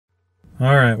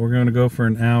All right, we're going to go for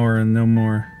an hour and no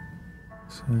more.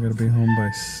 So I got to be home by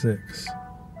 6.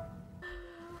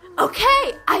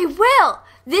 Okay, I will.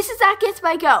 This is That Gets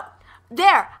My Goat.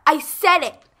 There, I said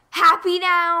it. Happy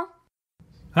now?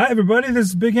 Hi, everybody. This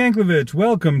is Big Anklevich.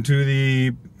 Welcome to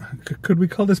the... Could we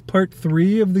call this part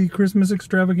 3 of the Christmas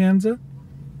extravaganza?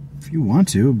 If you want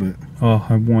to, but... Oh,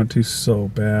 I want to so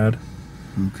bad.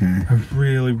 Okay. I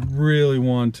really, really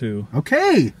want to.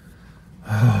 Okay!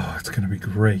 Oh, it's going to be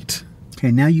great. Okay,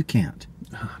 now you can't.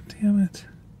 Oh, damn it.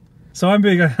 So I'm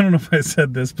Big... I don't know if I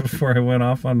said this before I went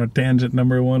off on a tangent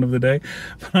number 1 of the day,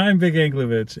 but I'm Big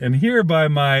Anklevich, and here by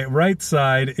my right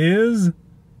side is...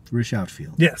 Rish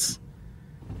Outfield. Yes.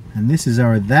 And this is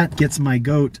our That Gets My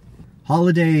Goat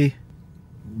holiday,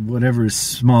 whatever is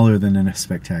smaller than a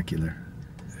spectacular.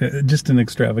 Just an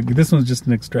extravaganza. This one's just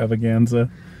an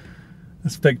extravaganza. A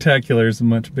spectacular is a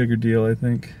much bigger deal, I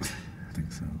think. I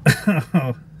think so.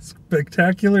 Oh,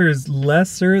 spectacular is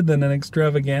lesser than an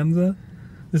extravaganza?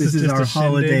 This is just our a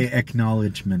holiday shindig.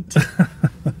 acknowledgement.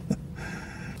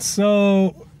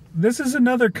 So, this is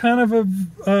another kind of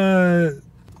a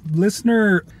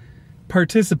listener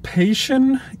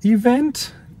participation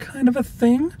event kind of a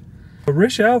thing.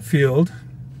 Rish Outfield,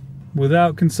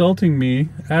 without consulting me,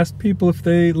 asked people if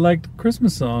they liked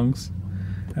Christmas songs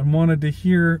and wanted to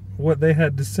hear what they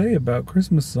had to say about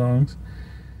Christmas songs.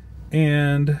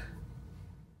 And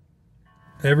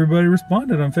everybody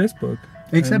responded on Facebook.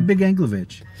 Except Big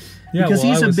Anklevich. Yeah, because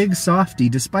well, he's a big softie,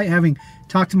 despite having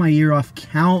talked my ear off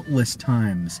countless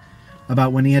times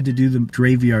about when he had to do the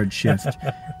graveyard shift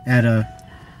at a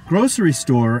grocery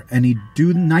store, and he'd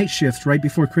do night shifts right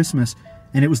before Christmas,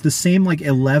 and it was the same like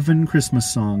 11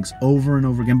 Christmas songs over and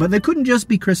over again. But they couldn't just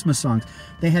be Christmas songs.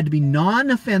 They had to be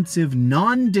non-offensive,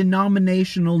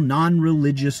 non-denominational,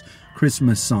 non-religious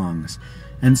Christmas songs.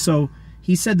 And so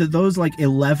he said that those like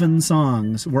 11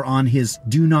 songs were on his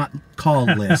do not call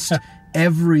list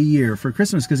every year for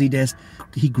Christmas because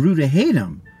he grew to hate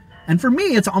them. And for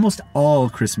me, it's almost all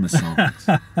Christmas songs.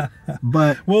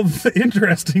 But well,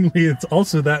 interestingly, it's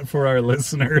also that for our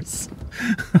listeners.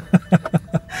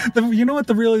 You know what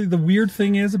the weird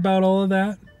thing is about all of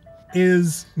that?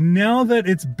 Is now that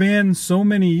it's been so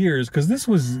many years, because this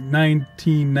was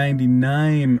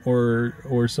 1999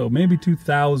 or so, maybe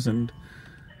 2000.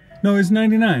 No, it's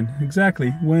 99,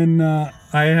 exactly. When I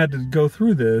had to go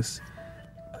through this,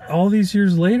 all these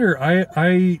years later,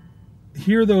 I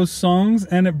hear those songs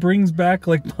and it brings back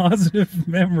like positive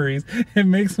memories. It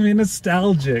makes me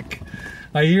nostalgic.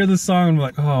 I hear the song and I'm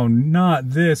like, oh,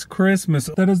 not this Christmas.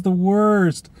 That is the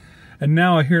worst. And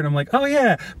now I hear it and I'm like, oh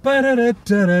yeah.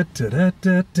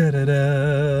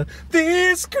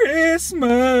 This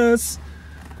Christmas.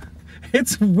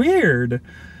 It's weird.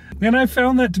 And I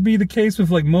found that to be the case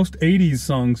with like most 80s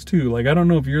songs too. Like, I don't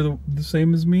know if you're the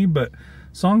same as me, but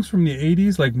songs from the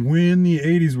 80s, like when the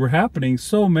 80s were happening,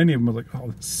 so many of them were like,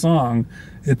 oh, this song,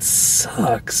 it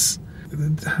sucks.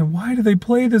 Why do they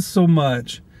play this so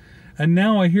much? And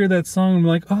now I hear that song and I'm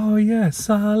like, oh yeah,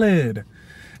 solid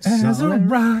as a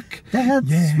rock.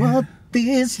 That's what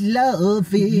this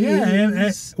love is. Yeah,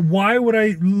 and why would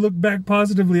I look back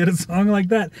positively at a song like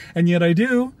that? And yet I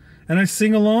do, and I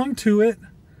sing along to it.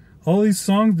 All these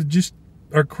songs that just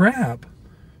are crap.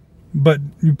 But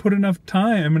you put enough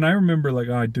time. I mean, I remember like,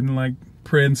 oh, I didn't like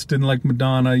Prince, didn't like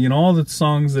Madonna, all the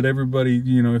songs that everybody,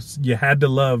 you had to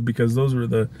love because those were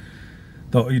the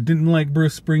you didn't like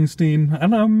Bruce Springsteen. I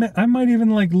don't know, I might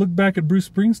even like look back at Bruce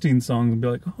Springsteen songs and be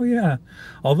like, oh yeah.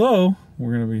 Although,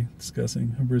 we're going to be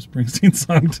discussing a Bruce Springsteen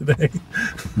song today.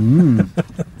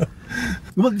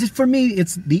 Well, just for me,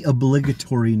 it's the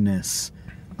obligatoriness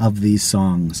of these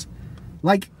songs.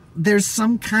 Like, there's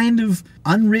some kind of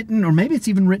unwritten, or maybe it's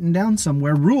even written down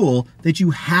somewhere, rule that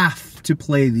you have to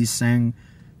play these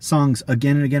songs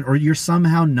again and again, or you're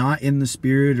somehow not in the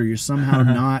spirit, or you're somehow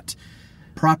not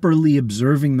properly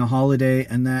observing the holiday.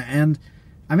 And I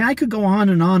mean, I could go on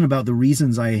and on about the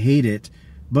reasons I hate it,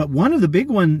 but one of the big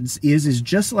ones is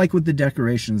just like with the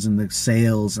decorations and the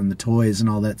sales and the toys and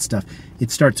all that stuff,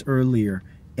 it starts earlier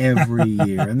every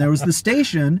year. And there was the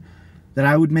station that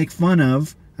I would make fun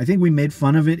of. I think we made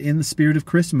fun of it in the spirit of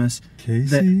Christmas.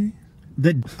 Casey?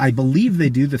 That I believe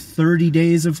they do the 30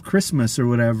 days of Christmas or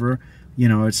whatever.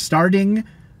 It's starting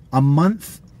a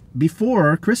month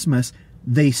before Christmas.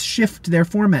 They shift their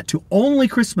format to only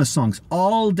Christmas songs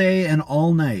all day and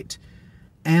all night.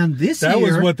 And that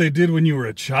was what they did when you were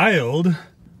a child.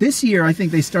 This year, I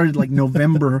think they started like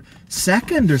November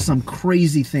 2nd or some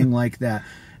crazy thing like that.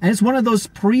 And it's one of those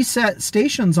preset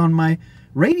stations on my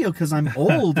radio because I'm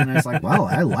old, and I was like, well,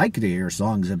 I like to hear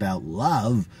songs about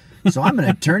love, so I'm going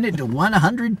to turn it to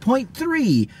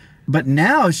 100.3. But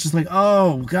now it's just like,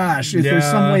 oh gosh, if there's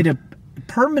some way to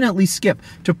permanently skip,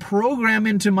 to program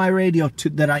into my radio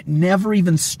that I never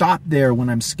even stop there when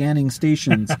I'm scanning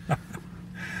stations.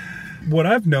 What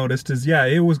I've noticed is,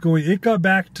 it got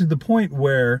back to the point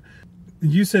where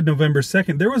you said November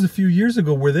 2nd. There was a few years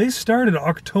ago where they started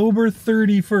October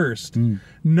 31st,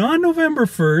 not November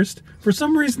 1st. For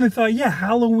some reason they thought,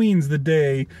 Halloween's the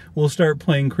day we'll start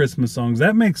playing Christmas songs.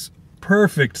 That makes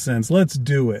perfect sense. Let's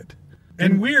do it.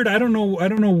 And weird, I don't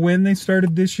know when they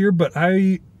started this year, but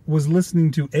I was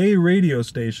listening to a radio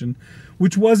station,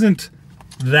 which wasn't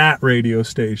that radio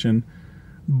station,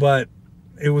 but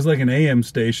it was like an AM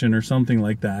station or something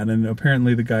like that. And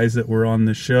apparently the guys that were on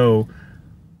the show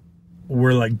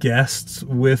were like guests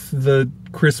with the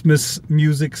Christmas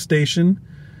music station,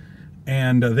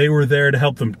 and they were there to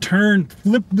help them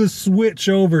flip the switch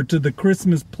over to the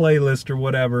Christmas playlist or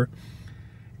whatever.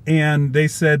 And they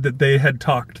said that they had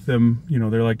talked them,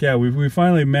 they're like, we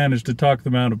finally managed to talk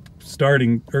them out of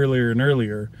starting earlier and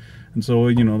earlier. And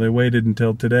so, they waited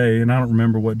until today, and I don't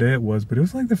remember what day it was, but it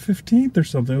was like the 15th or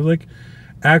something. It was like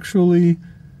actually,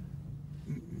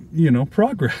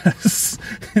 progress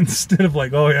instead of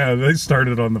like, they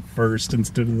started on the 1st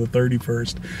instead of the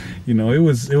 31st.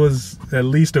 It was at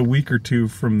least a week or two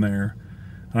from there.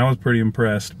 And I was pretty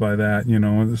impressed by that,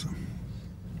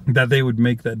 that they would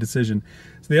make that decision.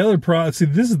 So the other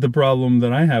this is the problem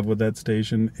that I have with that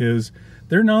station is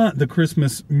they're not the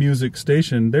Christmas music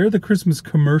station. They're the Christmas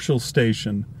commercial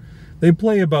station. They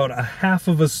play about a half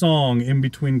of a song in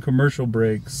between commercial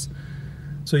breaks.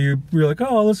 So you're like,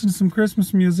 I'll listen to some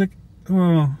Christmas music.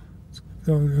 Oh, it's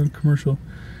a commercial.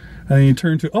 And then you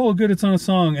turn to, good, it's on a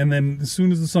song. And then as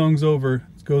soon as the song's over,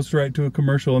 it goes right to a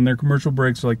commercial. And their commercial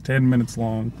breaks are like 10 minutes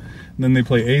long. And then they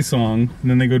play a song. And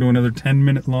then they go to another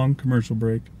 10-minute long commercial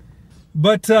break.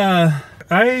 But I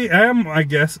am, I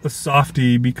guess, a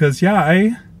softie because,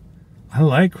 I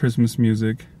like Christmas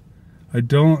music. I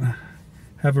don't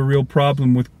have a real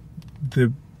problem with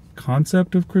the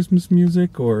concept of Christmas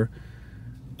music or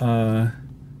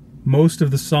most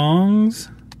of the songs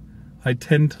I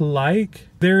tend to like.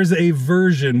 There's a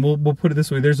version, we'll put it this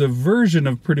way, there's a version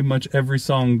of pretty much every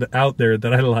song out there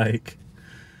that I like.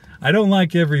 I don't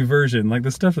like every version. Like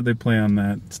the stuff that they play on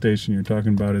that station you're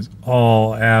talking about is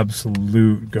all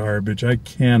absolute garbage. I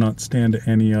cannot stand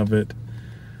any of it.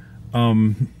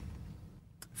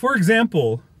 For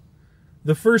example,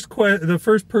 the first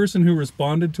person who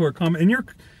responded to our comment, and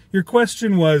your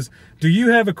question was, do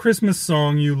you have a Christmas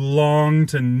song you long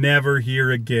to never hear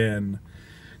again?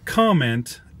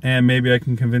 Comment, and maybe I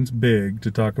can convince Big to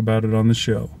talk about it on the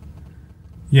show.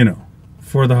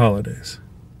 For the holidays.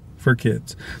 For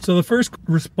kids. So the first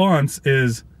response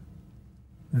is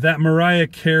that Mariah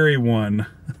Carey one.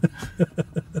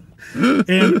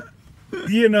 And,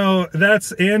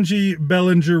 that's Angie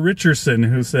Bellinger Richardson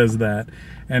who says that.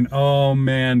 And oh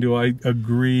man, do I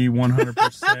agree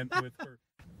 100% with her.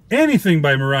 Anything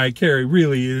by Mariah Carey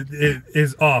really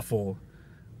is awful.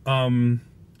 And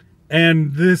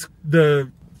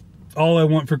the All I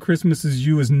Want for Christmas Is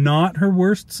You is not her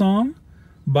worst song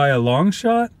by a long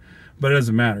shot, but it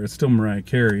doesn't matter. It's still Mariah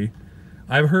Carey.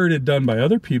 I've heard it done by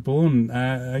other people, and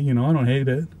I don't hate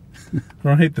it. I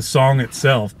don't hate the song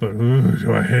itself, but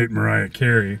do I hate Mariah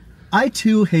Carey. I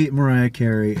too hate Mariah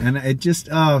Carey, and it just,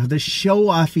 the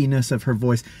show-offiness of her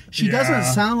voice. She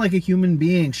doesn't sound like a human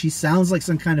being. She sounds like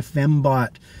some kind of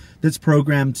fembot that's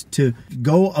programmed to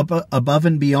go above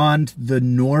and beyond the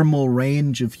normal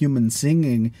range of human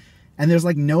singing, and there's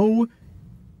like no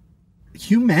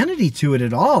humanity to it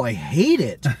at all. I hate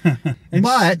it.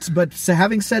 But so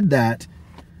having said that,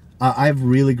 I've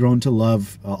really grown to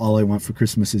love All I Want for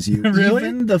Christmas Is You. Really?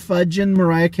 Even the fudging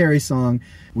Mariah Carey song.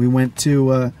 We went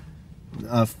to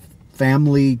a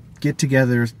family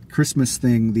get-together Christmas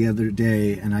thing the other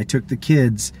day, and I took the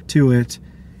kids to it,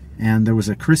 and there was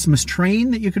a Christmas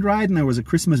train that you could ride, and there was a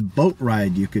Christmas boat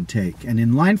ride you could take. And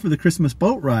in line for the Christmas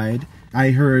boat ride,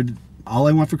 I heard All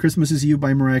I Want for Christmas Is You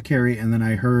by Mariah Carey, and then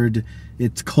I heard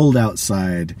It's Cold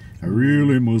Outside. I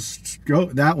really must go.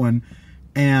 That one.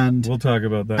 And we'll talk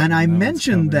about that. And I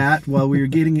mentioned that while we were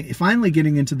finally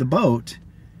getting into the boat,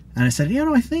 and I said,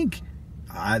 I think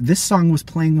this song was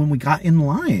playing when we got in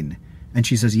line. And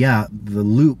she says, the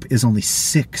loop is only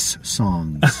 6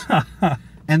 songs.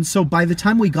 And so by the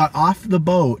time we got off the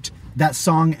boat, that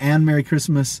song and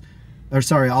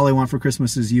All I Want for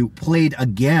Christmas Is You played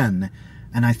again.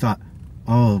 And I thought,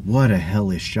 oh, what a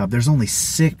hellish job. There's only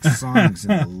 6 songs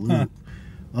in the loop.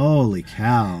 Holy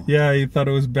cow. Yeah, you thought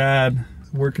it was bad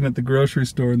working at the grocery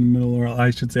store in the middle, or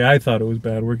I should say I thought it was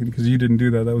bad working, because you didn't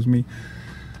do that. That was me.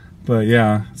 But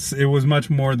yeah, it was much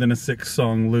more than a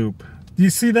 6-song loop. You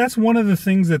see, that's one of the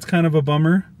things that's kind of a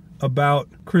bummer about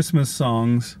Christmas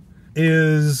songs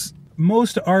is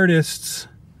most artists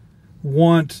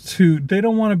they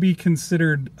don't want to be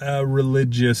considered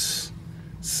religious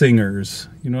singers.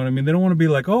 You know what I mean? They don't want to be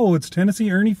like, oh, it's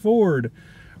Tennessee Ernie Ford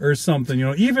or something. You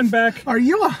know, even back... Are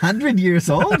you 100 years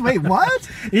old? Wait, what?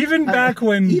 Even back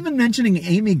when... Even mentioning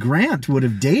Amy Grant would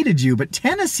have dated you, but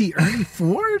Tennessee Ernie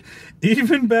Ford?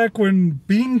 Even back when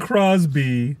Bing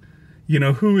Crosby, you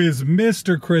know, who is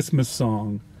Mr. Christmas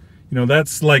Song, you know,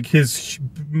 that's like his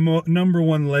number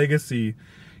one legacy.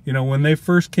 You know, when they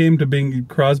first came to Bing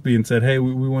Crosby and said, hey,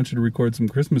 we want you to record some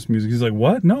Christmas music, he's like,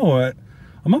 what? No,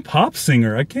 I'm a pop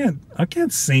singer. I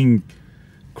can't sing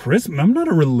Christmas. I'm not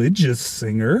a religious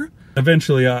singer.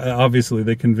 Eventually, obviously,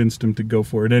 they convinced him to go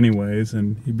for it anyways,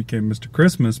 and he became Mr.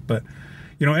 Christmas. But,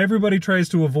 you know, everybody tries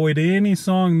to avoid any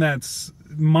song that's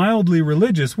mildly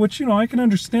religious, which, you know, I can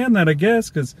understand that, I guess,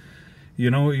 because... You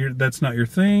know, that's not your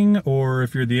thing, or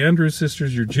if you're the Andrews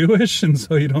Sisters, you're Jewish, and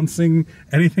so you don't sing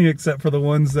anything except for the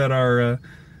ones that are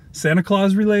Santa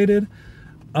Claus related.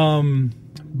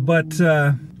 But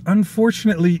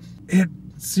unfortunately, it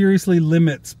seriously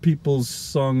limits people's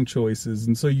song choices.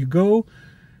 And so you go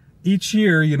each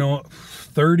year, you know,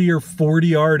 30 or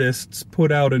 40 artists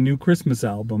put out a new Christmas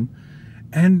album,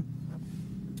 and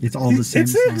it's all the same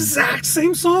songs. It's the exact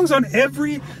same songs on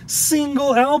every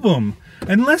single album.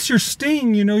 Unless you're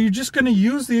Sting, you know, you're just going to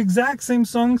use the exact same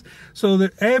songs so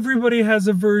that everybody has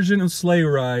a version of Sleigh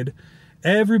Ride.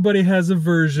 Everybody has a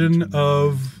version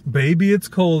of Baby It's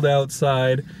Cold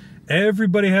Outside.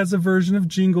 Everybody has a version of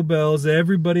Jingle Bells.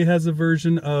 Everybody has a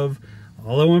version of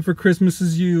All I Want for Christmas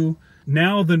Is You.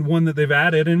 Now the one that they've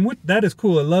added, and that is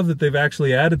cool. I love that they've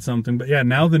actually added something. But yeah,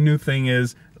 now the new thing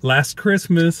is Last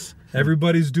Christmas.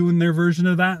 Everybody's doing their version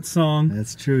of that song.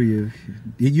 That's true.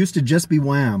 It used to just be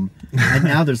Wham, and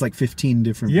now there's like 15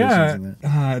 different versions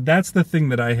of it. That's the thing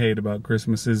that I hate about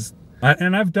Christmas is,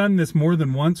 and I've done this more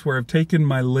than once, where I've taken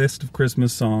my list of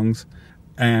Christmas songs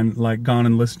and like gone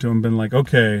and listened to them, and been like,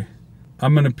 okay,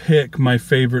 I'm gonna pick my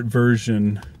favorite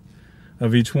version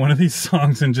of each one of these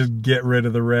songs and just get rid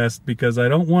of the rest, because I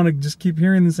don't want to just keep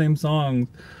hearing the same song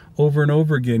over and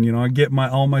over again. You know, I get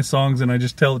all my songs and I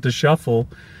just tell it to shuffle.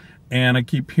 And I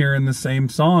keep hearing the same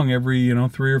song every, you know,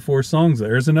 3 or 4 songs.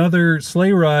 There's another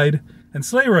Sleigh Ride, and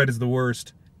Sleigh Ride is the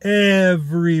worst.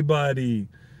 Everybody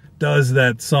does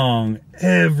that song.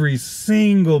 Every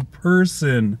single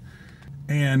person.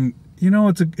 And, you know,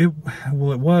 it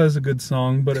was a good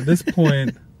song, but at this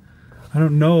point, I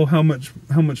don't know how much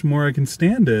more I can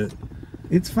stand it.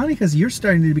 It's funny because you're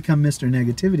starting to become Mr.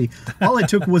 Negativity. All it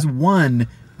took was one.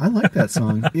 I like that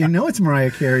song. You know it's Mariah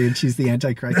Carey and she's the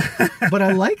Antichrist, but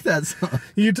I like that song.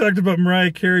 You talked about Mariah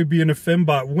Carey being a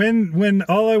fembot. When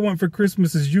All I Want for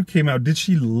Christmas Is You came out, did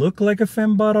she look like a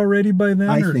fembot already by then?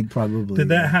 I think probably. Did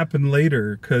that happen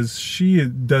later? Because she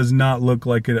does not look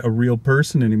like a real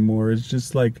person anymore. It's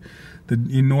just like the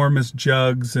enormous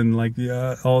jugs and like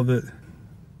all the...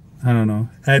 I don't know.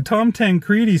 Tom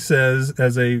Tancredi says,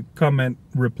 as a comment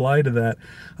reply to that,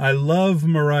 I love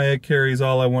Mariah Carey's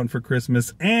All I Want for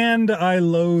Christmas, and I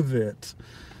loathe it.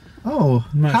 Oh,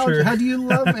 how do you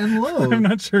love and loathe? I'm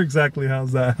not sure exactly how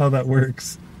that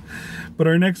works. But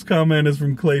our next comment is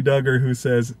from Clay Duggar, who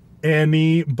says,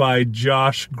 Annie by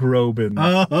Josh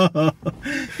Groban.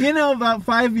 You know, about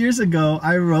 5 years ago,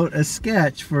 I wrote a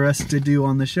sketch for us to do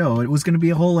on the show. It was going to be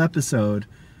a whole episode.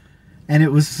 And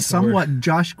it was somewhat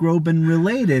Josh Groban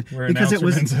related because it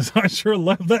was. Says, I sure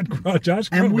love that Josh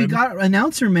Groban. And we got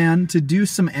Announcer Man to do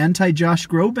some anti-Josh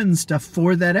Groban stuff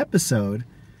for that episode,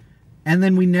 and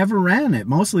then we never ran it.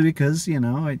 Mostly because, you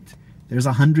know, there's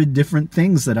 100 different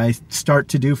things that I start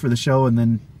to do for the show and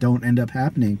then don't end up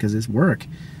happening because it's work.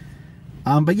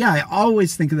 But yeah, I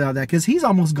always think about that because he's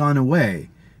almost gone away.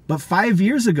 But 5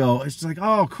 years ago, it's like,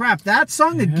 oh crap, that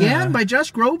song again by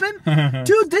Josh Groban?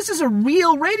 Dude, this is a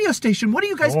real radio station. What are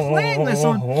you guys playing this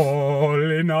on?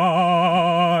 Holy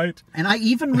night. And I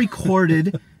even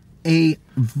recorded a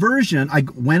version. I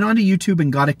went onto YouTube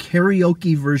and got a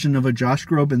karaoke version of a Josh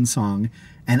Groban song,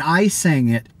 and I sang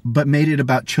it, but made it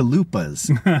about chalupas.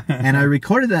 And I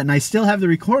recorded that, and I still have the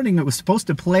recording. It was supposed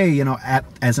to play, you know,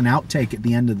 as an outtake at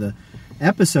the end of the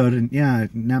episode, and yeah,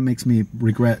 now makes me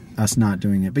regret us not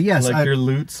doing it. But yes, like your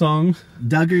lute song,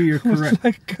 Duggar, you're correct.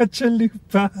 Like a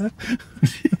chalupa.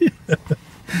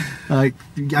 I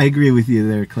agree with you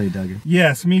there, Clay Duggar.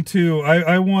 Yes, me too.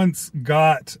 I once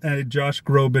got a Josh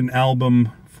Groban album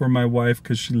for my wife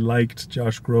because she liked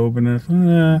Josh Groban,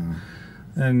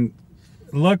 and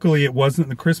luckily it wasn't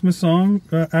the Christmas song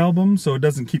album, so it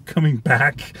doesn't keep coming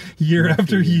back year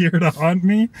after year to haunt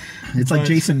me. It's like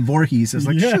Jason Voorhees. It's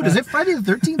like, shoot, is it Friday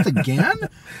the 13th again?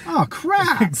 Oh,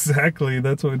 crap. Exactly.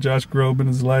 That's what Josh Groban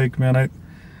is like, man. I'm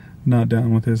not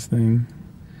down with his thing.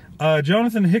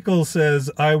 Jonathan Hickle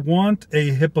says, I want a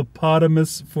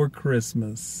hippopotamus for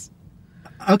Christmas.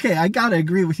 Okay, I gotta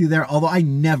agree with you there, although I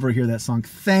never hear that song.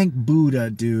 Thank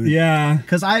Buddha, dude. Yeah.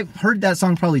 Because I've heard that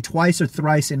song probably twice or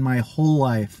thrice in my whole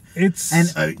life.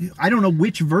 And I don't know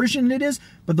which version it is,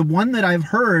 but the one that I've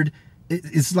heard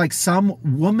is like some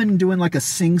woman doing like a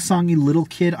sing-songy little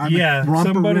kid on a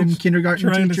romper room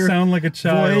kindergarten trying teacher to sound like a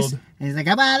child. Voice. And he's like,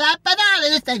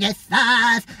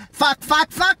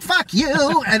 fuck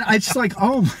you. And I just like,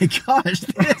 oh my gosh,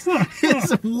 this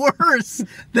is worse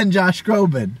than Josh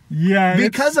Groban. Yeah.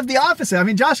 Because of the opposite. I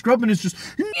mean, Josh Groban is just,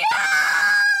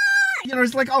 you know,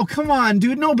 it's like, oh, come on,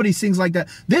 dude. Nobody sings like that.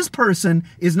 This person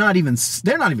is not even,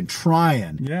 they're not even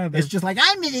trying. Yeah. It's just like,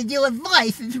 I'm going to do a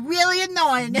voice. It's really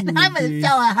annoying. And I'm going to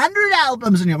sell 100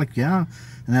 albums. And you're like, yeah.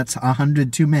 And that's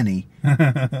 100 too many.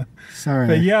 Sorry.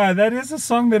 But yeah, that is a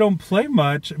song they don't play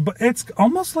much, but it's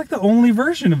almost like the only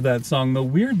version of that song, though,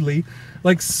 weirdly.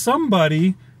 Like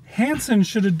somebody, Hanson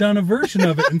should have done a version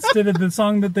of it instead of the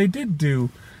song that they did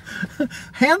do.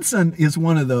 Hanson is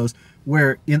one of those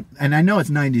where, and I know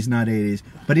it's 90s, not 80s,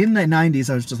 but in the 90s,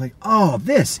 I was just like, oh,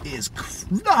 this is,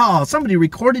 somebody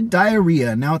recorded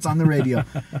Diarrhea, and now it's on the radio.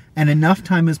 And enough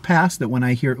time has passed that when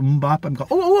I hear Bop, I'm going,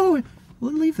 oh,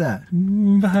 we'll leave that.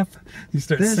 You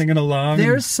start singing along.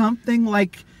 There's something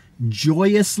like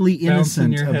joyously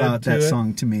innocent about that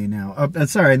song to me now.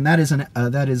 Sorry, and that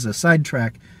is a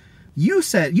sidetrack. You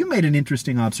made an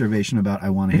interesting observation about I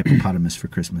want a hippopotamus for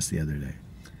Christmas the other day.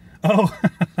 Oh,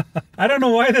 I don't know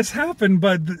why this happened,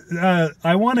 but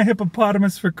I want a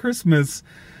hippopotamus for Christmas.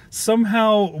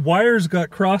 Somehow wires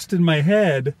got crossed in my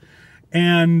head,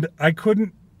 and I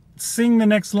couldn't sing the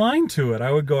next line to it.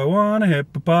 I would go, I want a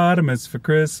hippopotamus for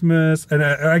Christmas. And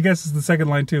I guess it's the second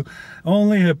line too.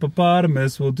 Only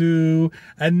hippopotamus will do.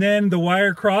 And then the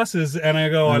wire crosses and I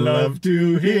go, I love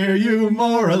to hear you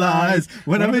moralize.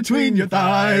 When I'm between your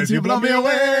thighs, you blow me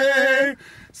away.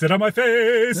 Sit on my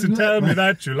face and tell me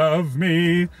that you love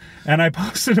me. And I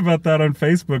posted about that on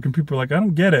Facebook and people were like, I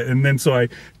don't get it. And then so I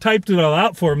typed it all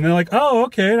out for them. And they're like, oh,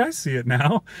 okay, I see it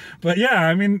now. But yeah,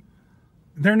 I mean,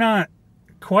 they're not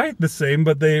quite the same,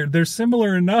 but they're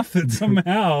similar enough that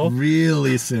somehow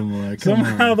really similar.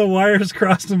 Somehow the wires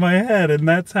crossed in my head, and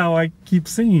that's how I keep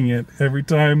singing it every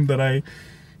time that I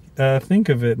think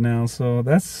of it now. So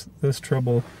that's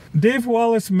trouble. Dave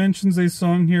Wallace mentions a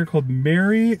song here called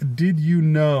 "Mary, Did You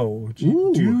Know?"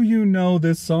 Do you know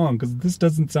this song? Because this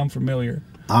doesn't sound familiar.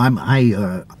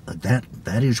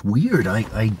 That is weird.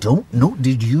 I don't know.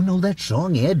 Did you know that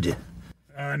song, Ed?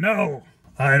 No.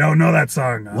 I don't know that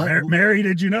song. Mary,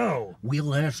 did you know?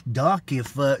 We'll ask Doc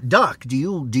if Doc, do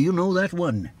you know that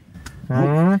one?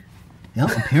 Well,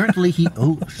 apparently he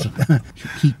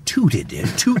tooted.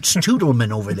 Toots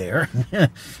Tootleman over there.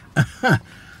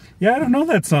 Yeah, I don't know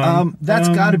that song. That's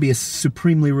got to be a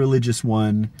supremely religious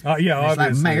one. Yeah,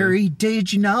 obviously. Like, Mary,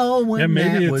 did you know when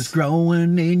that was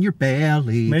growing in your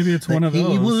belly? Maybe it's one of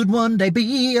those. He would one day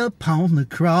be upon the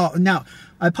cross. Now,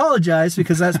 I apologize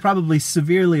because that's probably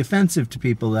severely offensive to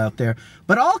people out there.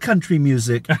 But all country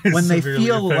music, when they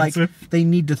feel offensive. Like they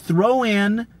need to throw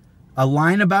in a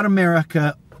line about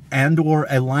America and or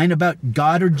a line about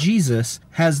God or Jesus,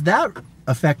 has that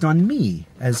effect on me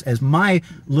as my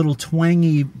little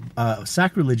twangy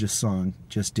sacrilegious song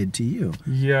just did to you.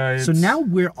 Yeah. So now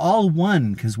we're all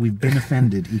one because we've been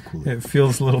offended equally. It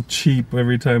feels a little cheap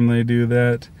every time they do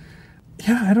that.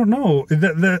 Yeah, I don't know.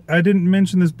 That I didn't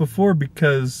mention this before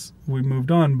because we moved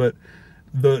on, but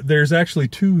there's actually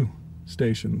 2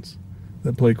 stations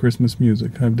that play Christmas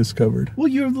music, I've discovered. Well,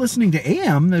 you're listening to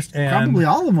AM. There's probably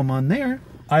all of them on there.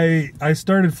 I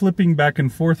started flipping back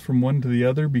and forth from one to the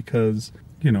other because,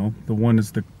 you know, the one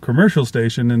is the commercial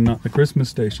station and not the Christmas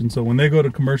station. So when they go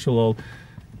to commercial, I'll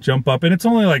jump up. And it's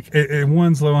only like,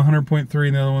 one's like 100.3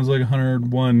 and the other one's like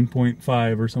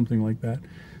 101.5 or something like that.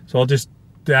 So I'll just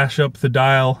dash up the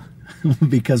dial.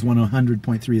 Because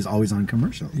 100.3 is always on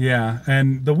commercial. Yeah,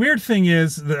 and the weird thing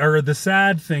is, or the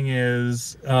sad thing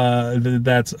is,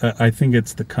 I think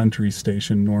it's the country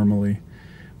station normally.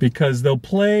 Because they'll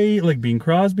play like Bing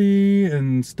Crosby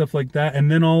and stuff like that,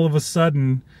 and then all of a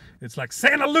sudden, it's like,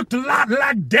 Santa looked a lot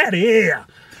like Daddy.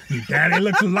 Daddy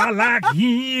looked a lot like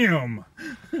him.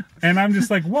 And I'm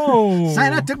just like, whoa.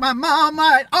 Santa took my mom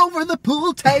right over the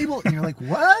pool table. And you're like,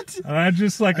 what? And I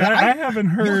just like, I haven't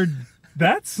heard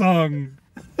that song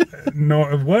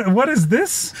No, what is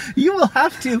this? You will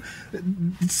have to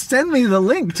send me the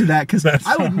link to that because That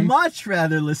I would song. much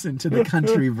rather listen to the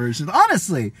country versions.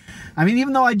 Honestly, I mean,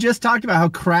 even though I just talked about how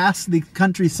crass the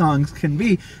country songs can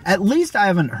be, at least I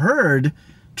haven't heard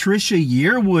Trisha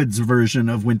Yearwood's version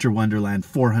of Winter Wonderland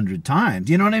 400 times.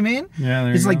 You know what I mean? Yeah,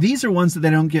 there it's you like go. these are ones that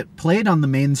they don't get played on the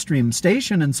mainstream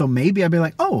station, and so maybe I'd be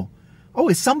like, oh,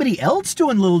 is somebody else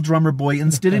doing Little Drummer Boy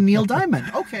instead of Neil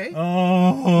Diamond? Okay.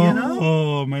 Oh, You know?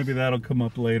 oh, maybe that'll come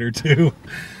up later too,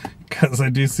 because I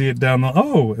do see it down the.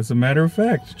 Oh, as a matter of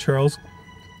fact, Charles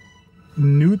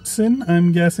Knudsen.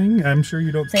 I'm guessing. I'm sure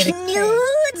you don't.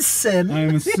 Knudsen.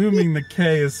 I'm assuming the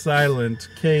K is silent.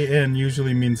 KN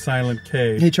usually means silent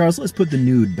K. Hey, Charles, let's put the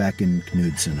nude back in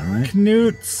Knudsen, all right?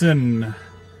 Knudsen.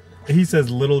 He says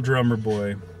Little Drummer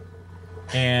Boy.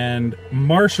 And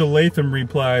Marshall Latham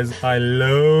replies, I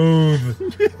loathe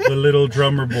the Little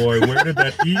Drummer Boy. Where did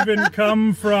that even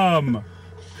come from?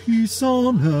 Peace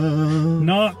on her.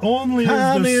 Not only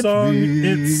Can is the it song be?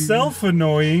 itself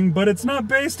annoying, but it's not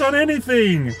based on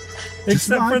anything.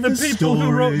 Except for the people who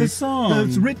wrote the song.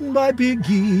 That's written by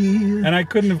Biggie. And I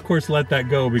couldn't, of course, let that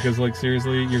go because, like,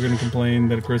 seriously, you're going to complain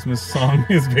that a Christmas song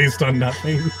is based on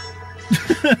nothing?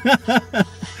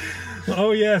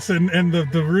 Oh, yes, and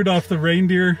the Rudolph the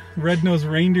reindeer, red-nosed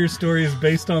reindeer story is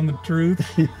based on the truth.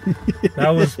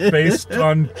 That was based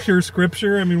on pure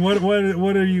scripture. I mean, what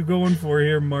are you going for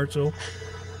here, Marshall?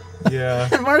 Yeah.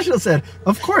 And Marshall said,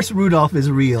 of course Rudolph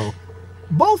is real.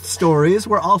 Both stories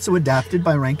were also adapted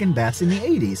by Rankin Bass in the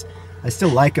 80s. I still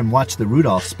like and watch the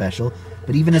Rudolph special,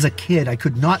 but even as a kid, I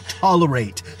could not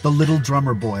tolerate the Little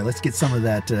Drummer Boy. Let's get some of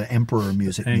that Emperor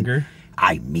music. Anger.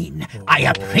 I mean, I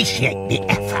appreciate the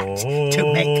effort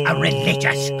to make a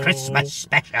religious Christmas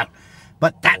special,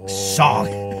 but that song...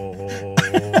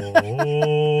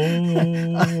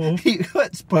 He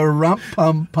puts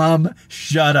Pum,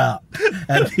 shut up.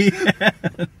 At the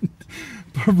end.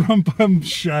 Parumpa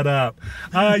shut up.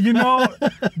 You know,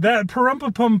 that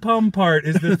parumpa pum pum part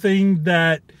is the thing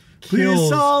that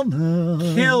kills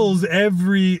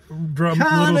every Little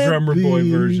Drummer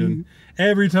Boy version.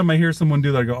 Every time I hear someone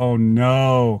do that, I go, oh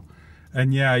no.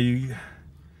 And yeah,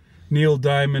 Neil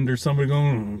Diamond or somebody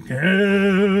going,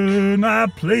 can I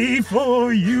play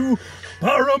for you?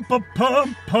 Parumpa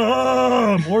pum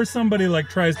pum. Or somebody like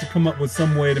tries to come up with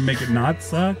some way to make it not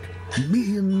suck.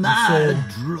 Me and my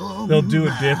drum. They'll do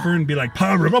it different and be like,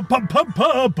 parumpa pum pum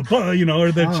pum pum, you know,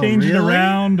 or they'll change it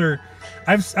around. Or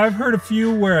I've heard a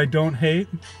few where I don't hate.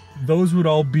 Those would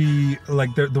all be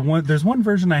like the one. There's one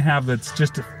version I have that's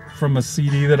just from a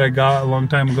CD that I got a long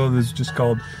time ago. That's just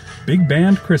called Big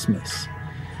Band Christmas,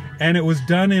 and it was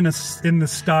done in the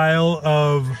style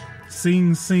of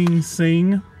Sing Sing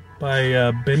Sing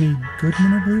by Benny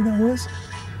Goodman, I believe that was.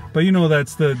 But you know,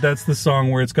 that's the song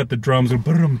where it's got the drums, you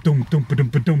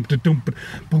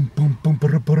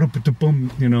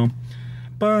know.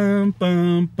 Bum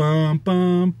bum bum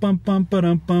bum bum bum bum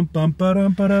bum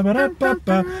bum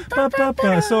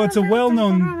bum. So it's a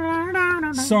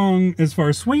well-known song as far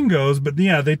as swing goes, but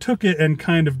yeah, they took it and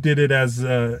kind of did it as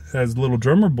Little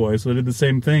Drummer Boy. So they did the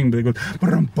same thing, but they go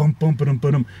bum bum bum bum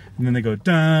bum, and then they go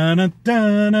da da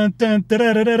da da da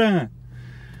da da da,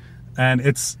 and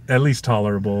it's at least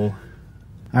tolerable.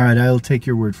 All right, I'll take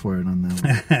your word for it on that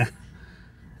one.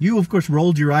 You, of course,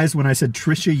 rolled your eyes when I said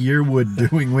Trisha Yearwood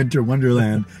doing Winter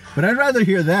Wonderland, but I'd rather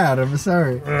hear that. I'm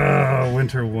sorry.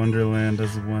 Winter Wonderland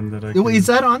is the one that I. Wait, is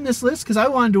that on this list? Because I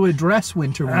wanted to address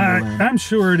Winter Wonderland. I'm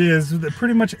sure it is.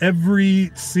 Pretty much every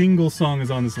single song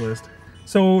is on this list.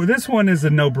 So this one is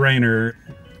a no-brainer.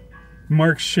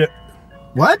 Mark Shifley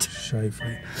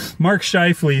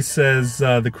says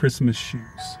The Christmas Shoes.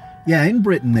 Yeah, in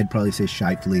Britain they'd probably say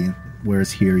Shifley,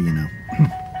 whereas here, you know.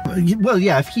 Well,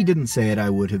 yeah, if he didn't say it, I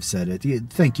would have said it.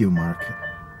 Thank you, Mark.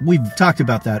 We've talked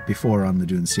about that before on the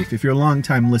Dunesteef. If you're a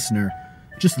long-time listener,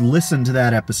 just listen to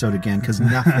that episode again, because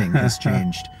nothing has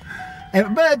changed.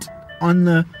 But on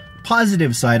the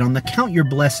positive side, on the Count Your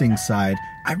Blessings side,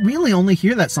 I really only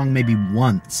hear that song maybe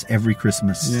once every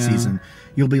Christmas season.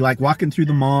 You'll be like walking through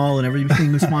the mall and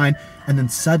everything was fine, and then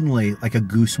suddenly, like a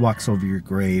goose walks over your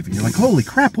grave, and you're like, holy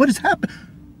crap, what has happened?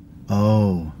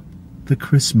 Oh, The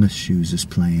Christmas Shoes is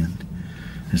playing.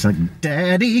 It's like,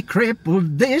 Daddy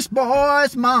crippled this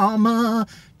boy's mama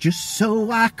just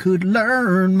so I could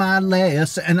learn my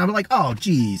lesson. And I'm like, oh,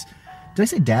 geez. Did I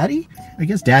say Daddy? I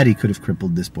guess Daddy could have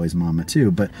crippled this boy's mama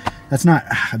too, but that's not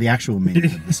the actual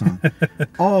meaning of the song.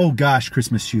 Oh gosh,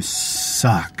 Christmas Shoes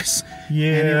sucks.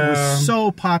 Yeah. And it was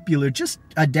so popular just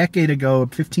a decade ago,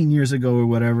 15 years ago or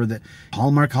whatever, that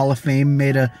Hallmark Hall of Fame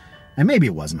made and maybe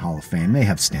it wasn't Hall of Fame, they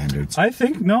have standards. I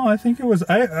think it was.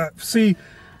 See,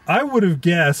 I would have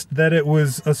guessed that it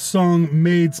was a song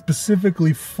made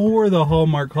specifically for the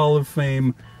Hallmark Hall of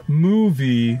Fame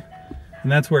movie,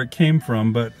 and that's where it came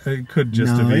from, but it could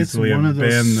just have easily it's one of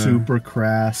those been super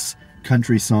crass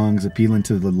country songs appealing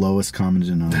to the lowest common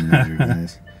denominator,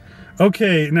 guys.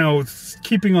 Okay, now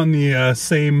keeping on the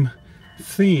same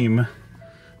theme,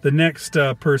 the next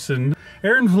person,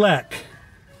 Aaron Vleck,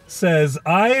 says,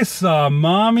 I saw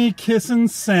Mommy kissing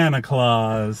Santa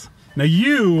Claus. Now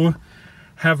you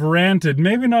have ranted,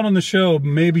 maybe not on the show,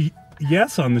 maybe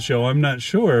yes on the show, I'm not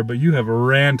sure, but you have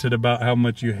ranted about how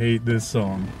much you hate this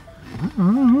song. I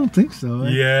don't think so.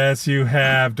 Yes, you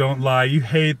have. Don't lie. You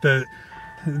hate the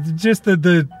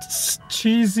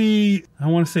cheesy, I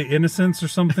want to say innocence or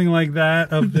something like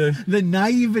that of the the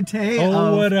naivete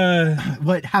oh,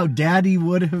 of how Daddy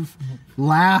would have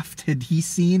laughed had he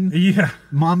seen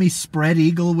Mommy spread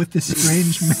eagle with this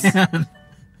strange man.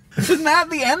 Isn't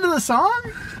that the end of the song?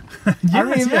 Yes, I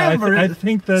remember. I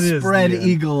think that is spread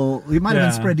eagle. It might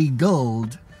have been spread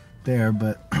eagled there,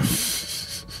 but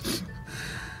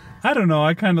I don't know.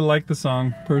 I kind of like the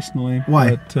song personally.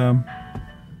 Why? But,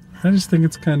 I just think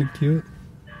it's kind of cute.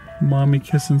 Mommy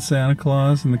kissing Santa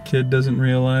Claus and the kid doesn't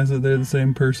realize that they're the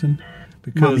same person.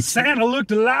 Because Santa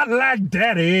looked a lot like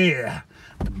Daddy,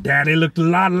 but Daddy looked a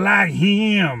lot like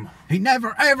him. He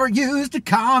never ever used a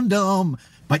condom,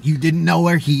 but you didn't know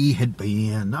where he had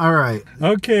been. All right.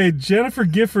 Okay, Jennifer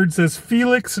Gifford says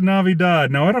Felix Navidad.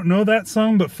 Now, I don't know that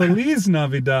song, but Feliz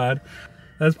Navidad.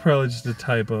 That's probably just a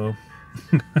typo.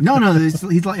 No,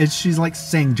 she's like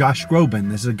saying Josh Groban.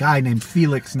 There's a guy named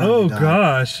Felix Navidad. Oh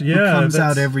gosh, yeah, who comes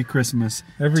out every Christmas.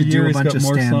 Every year he's got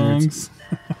more standards. songs.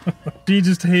 She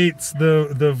just hates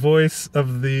the voice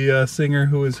of the singer.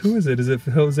 Who is it? Is it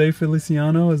Jose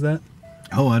Feliciano? Is that?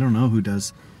 Oh, I don't know who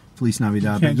does Feliz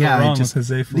Navidad. But yeah,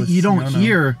 Jose Feliciano. You don't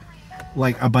hear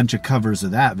like a bunch of covers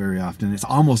of that very often. It's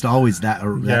almost always that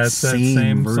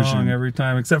same version. Song every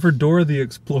time, except for Dora the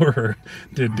Explorer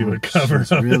did do a cover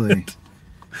of it.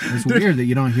 It's weird that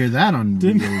you don't hear that on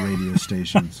real radio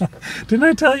stations. Didn't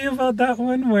I tell you about that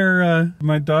one where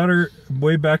my daughter,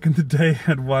 way back in the day,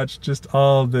 had watched just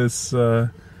all this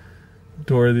Dora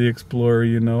the Explorer,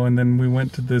 and then we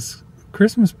went to this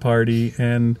Christmas party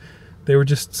and they were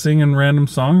just singing random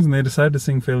songs and they decided to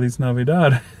sing Feliz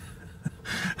Navidad.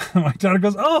 My daughter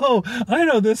goes, oh, I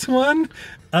know this one.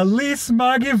 Alice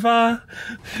Magiva.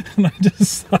 And I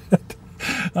just thought,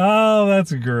 oh,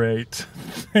 that's great.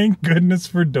 Thank goodness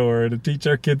for Dora to teach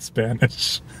our kids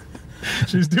Spanish.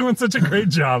 She's doing such a great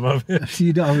job of it.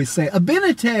 She'd always say,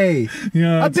 Abinate!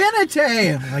 Yeah,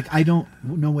 Abinate! I'm like, I don't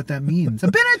know what that means.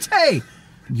 Abinate!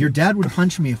 Your dad would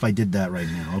punch me if I did that right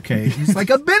now, okay? He's like,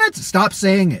 Abinate! Stop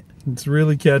saying it. It's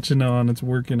really catching on. It's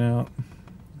working out.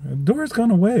 Dora's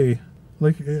gone away.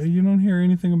 Like, you don't hear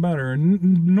anything about her.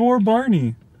 Nor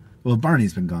Barney. Well,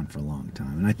 Barney's been gone for a long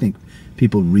time, and I think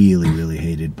people really, really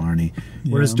hated Barney.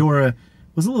 Whereas Dora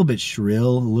was a little bit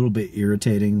shrill, a little bit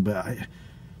irritating, but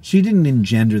she didn't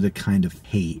engender the kind of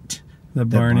hate that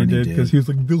Barney did, because he was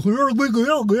like...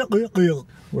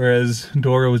 Whereas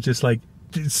Dora was just like,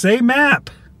 say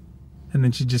map! And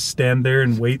then she'd just stand there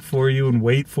and wait for you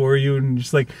and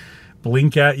just like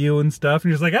blink at you and stuff. And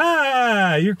you're just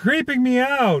like, you're creeping me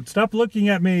out. Stop looking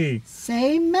at me.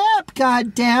 Say map,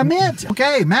 goddammit.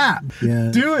 Okay, map. Yeah.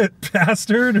 Do it,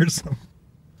 bastard, or something.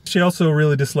 She also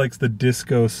really dislikes the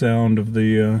disco sound of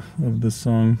the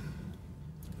song.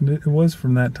 It was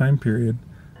from that time period.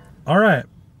 All right,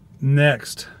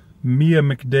 next, Mia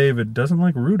McDavid doesn't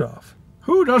like Rudolph.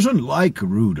 Who doesn't like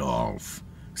Rudolph?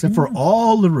 Except for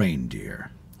all the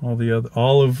reindeer.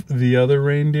 All of the other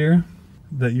reindeer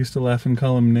that used to laugh and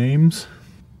call him names.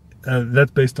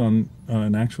 That's based on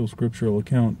an actual scriptural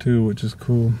account too, which is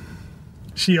cool.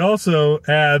 She also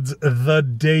adds the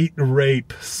date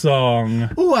rape song.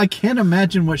 Oh, I can't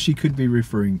imagine what she could be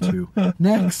referring to.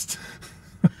 Next.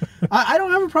 I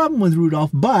don't have a problem with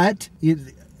Rudolph, but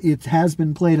it has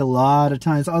been played a lot of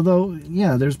times. Although,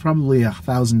 yeah, there's probably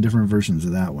 1,000 different versions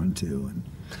of that one too. And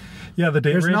yeah, the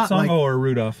date rape song, or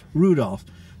Rudolph. Rudolph.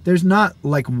 There's not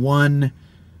like one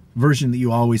version that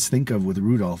you always think of with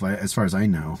Rudolph, as far as I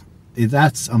know.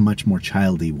 That's a much more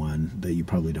childy one that you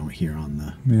probably don't hear on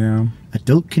the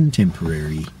adult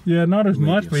contemporary. Yeah, not as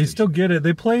much, but you still get it.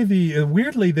 They play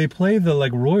weirdly, they play the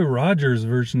like Roy Rogers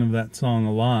version of that song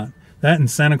a lot. That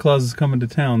and Santa Claus is Coming to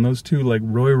Town. Those two, like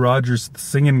Roy Rogers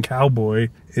singing cowboy,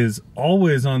 is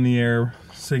always on the air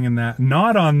singing that.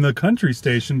 Not on the country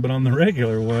station, but on the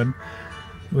regular one,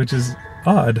 which is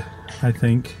odd, I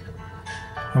think.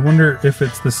 I wonder if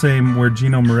it's the same where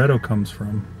Gino Moretto comes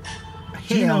from.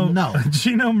 No.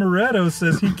 Gino Moretto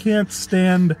says he can't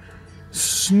stand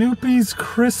Snoopy's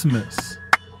Christmas.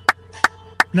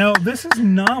 Now, this is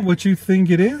not what you think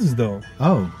it is, though.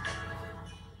 Oh.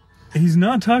 He's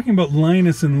not talking about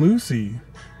Linus and Lucy,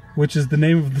 which is the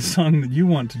name of the song that you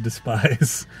want to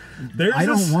despise. I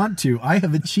don't want to. I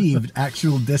have achieved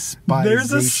actual despisation.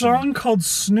 There's a song called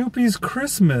Snoopy's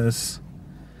Christmas.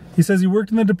 He says he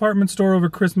worked in the department store over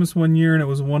Christmas one year, and it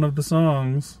was one of the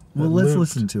songs. Well, let's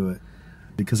listen to it.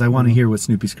 Because I want to hear what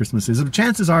Snoopy's Christmas is.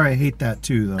 Chances are I hate that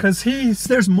too, though. Because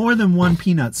there's more than one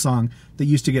Peanut song that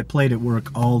used to get played at work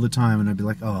all the time, and I'd be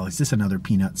like, oh, is this another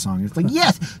Peanut song? It's like,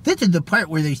 yes, this is the part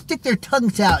where they stick their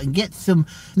tongues out and get some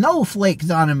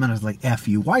snowflakes on them. And I was like, F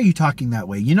you, why are you talking that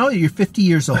way? You know that you're 50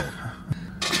 years old.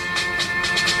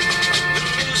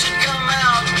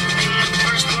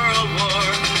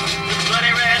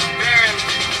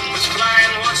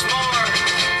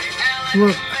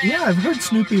 Well, yeah, I've heard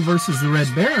Snoopy versus the Red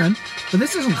Baron, but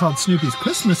this isn't called Snoopy's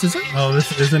Christmas, is it? Oh,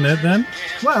 this isn't it then?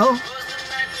 Well,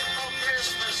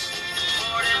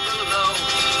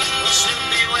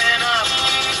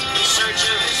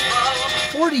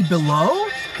 40 below?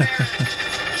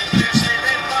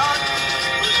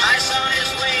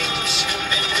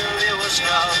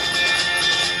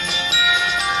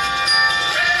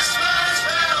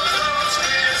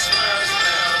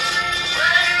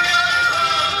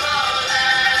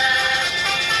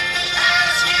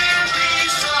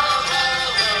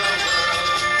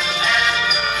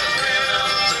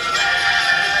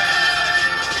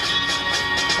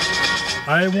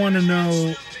 I want to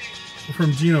know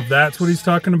from Gino if that's what he's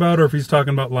talking about or if he's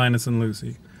talking about Linus and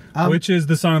Lucy. Which is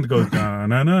the song that goes da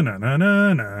na na na na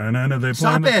na na na. They play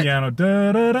on the piano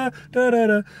da da da da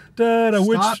da da da.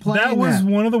 Which that was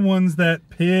one of the ones that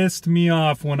pissed me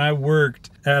off when I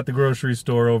worked at the grocery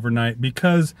store overnight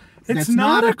because it's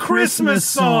not a Christmas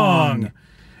song.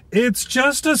 It's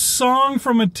just a song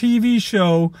from a TV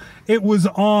show. It was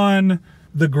on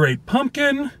The Great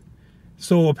Pumpkin.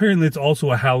 So apparently it's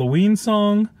also a Halloween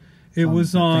song. It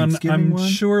was on, I'm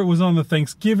sure it was on the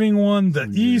Thanksgiving one, the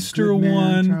Easter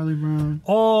one. Charlie Brown.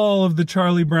 All of the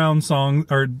Charlie Brown songs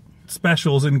or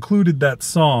specials included that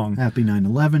song. Happy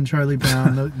 9/11, Charlie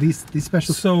Brown. these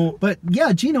specials. So, but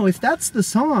yeah, Gino, if that's the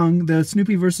song, the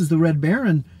Snoopy versus the Red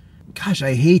Baron, gosh,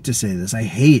 I hate to say this. I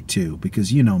hate to,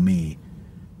 because you know me.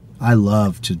 I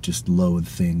love to just loathe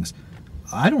things.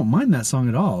 I don't mind that song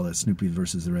at all, that Snoopy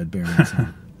versus the Red Baron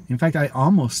song. In fact, I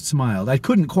almost smiled. I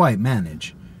couldn't quite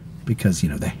manage because, you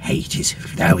know, the hate is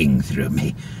flowing through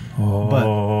me. But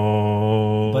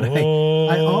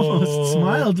I almost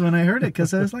smiled when I heard it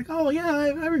because I was like, oh, yeah,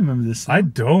 I remember this song. I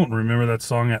don't remember that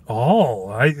song at all.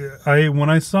 I when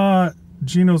I saw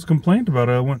Gino's complaint about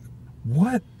it, I went,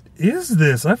 what is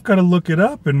this? I've got to look it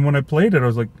up. And when I played it, I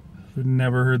was like, I've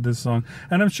never heard this song.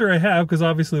 And I'm sure I have because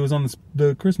obviously it was on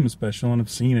the Christmas special and I've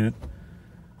seen it.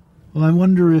 Well, I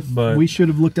wonder if we should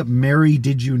have looked up Mary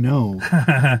Did You Know?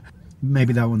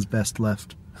 Maybe that one's best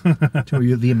left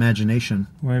to the imagination.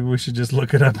 Maybe we should just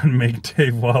look it up and make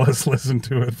Dave Wallace listen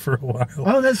to it for a while.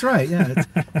 Oh, that's right. Yeah,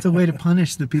 it's a way to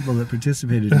punish the people that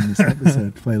participated in this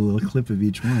episode. Play a little clip of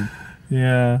each one.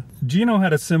 Yeah. Gino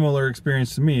had a similar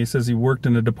experience to me. He says he worked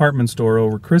in a department store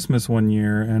over Christmas one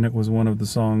year, and it was one of the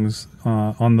songs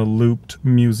on the looped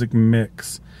music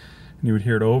mix. And he would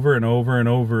hear it over and over and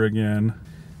over again.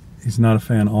 He's not a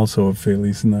fan also of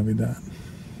Feliz Navidad,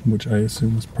 which I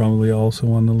assume was probably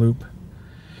also on the loop.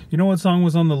 You know what song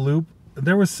was on the loop?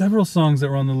 There were several songs that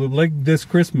were on the loop, like This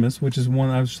Christmas, which is one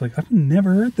I was just like, I've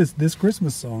never heard this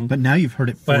Christmas song. But now you've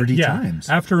heard it 40 times.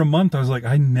 After a month, I was like,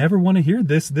 I never want to hear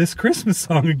this Christmas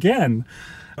song again.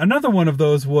 Another one of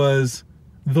those was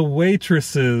The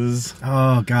Waitresses.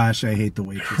 Oh, gosh, I hate The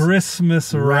Waitresses.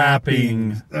 Christmas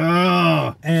rapping.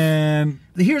 Oh. And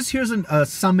here's a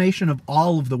summation of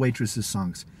all of The Waitresses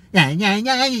songs. All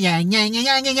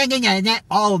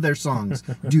of their songs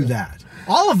do that.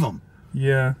 All of them.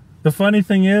 Yeah. The funny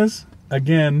thing is,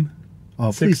 again,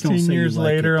 16 years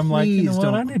later, I'm like, you know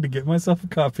what? I need to get myself a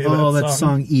copy of that song. Oh, that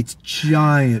song eats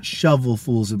giant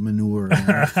shovelfuls of manure.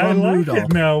 I like Rudolph.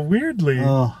 it now, weirdly.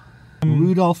 Oh,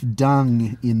 Rudolph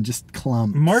dung in just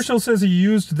clumps. Marshall says he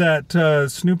used that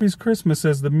Snoopy's Christmas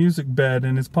as the music bed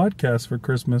in his podcast for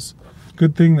Christmas.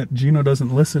 Good thing that Gino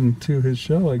doesn't listen to his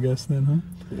show, I guess, then, huh?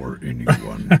 Or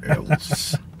anyone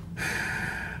else.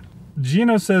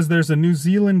 Gino says there's a New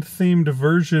Zealand-themed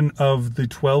version of the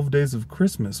 12 Days of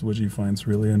Christmas, which he finds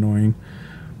really annoying,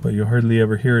 but you hardly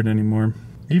ever hear it anymore.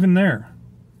 Even there,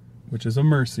 which is a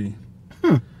mercy.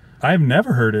 I've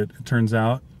never heard it, it turns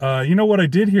out. You know what I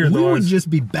did hear, though? We would just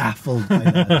be baffled by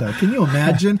that, though. Can you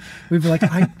imagine? We'd be like,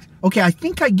 I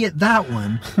think I get that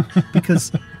one,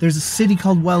 because there's a city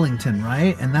called Wellington,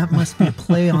 right? And that must be a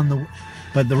play on the...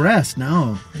 But the rest,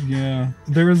 no. Yeah.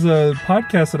 There was a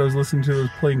podcast that I was listening to that was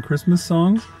playing Christmas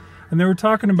songs, and they were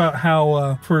talking about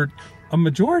how for a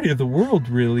majority of the world,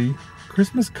 really,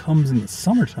 Christmas comes in the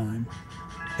summertime.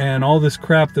 And all this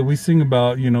crap that we sing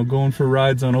about, going for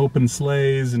rides on open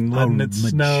sleighs and letting it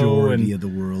snow. Majority of the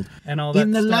world. And all that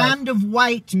in the stuff. land of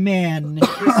white men,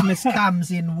 Christmas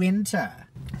comes in winter.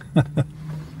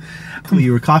 Well,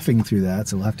 you were coughing through that,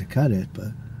 so we'll have to cut it, but...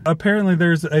 Apparently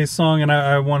there's a song, and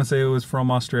I want to say it was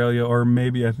from Australia, or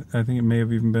maybe I think it may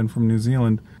have even been from New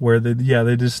Zealand, where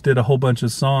they just did a whole bunch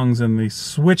of songs and they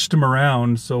switched them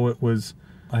around. So it was,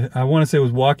 I want to say it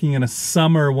was Walking in a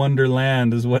Summer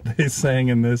Wonderland is what they sang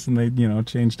in this, and they,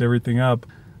 changed everything up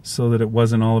so that it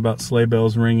wasn't all about sleigh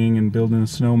bells ringing and building a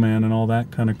snowman and all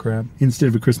that kind of crap. Instead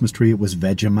of a Christmas tree, it was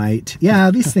Vegemite. Yeah,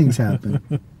 these things happen.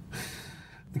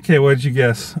 Okay, what did you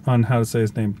guess on how to say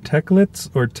his name? Tecklitz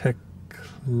or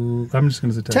I'm just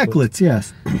going to say Tecklitz. Tecklitz,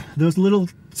 yes. Those little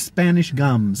Spanish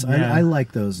gums. Yeah. I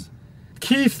like those.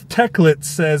 Keith Tecklitz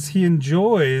says he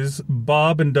enjoys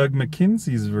Bob and Doug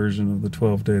McKenzie's version of the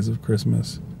 12 Days of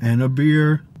Christmas. And a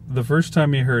beer. The first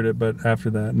time he heard it, but after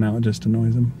that, now it just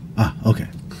annoys him. Ah, okay.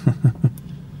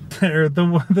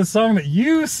 The song that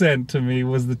you sent to me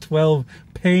was the 12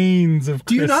 Pains of Christmas.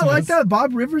 Do you not like that?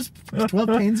 Bob Rivers'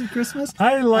 12 Pains of Christmas?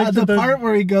 I like the part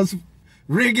where he goes...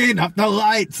 Rigging up the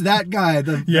lights, that guy.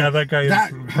 That guy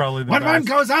is probably the when best. one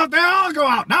goes out, they all go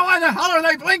out. Now why the hell are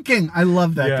they blinking? I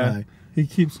love that guy. He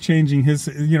keeps changing his,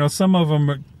 some of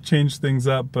them change things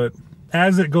up, but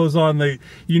as it goes on,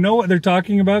 you know what they're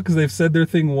talking about because they've said their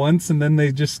thing once and then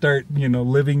they just start,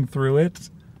 living through it.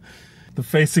 The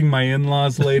Facing My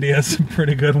In-Laws lady has some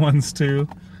pretty good ones too.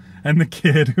 And the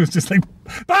kid who's just like,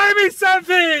 buy me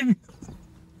something!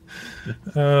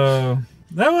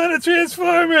 I want a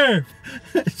transformer!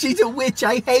 She's a witch,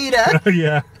 I hate her! Oh,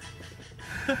 yeah.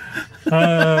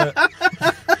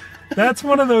 That's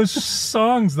one of those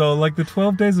songs, though. Like, the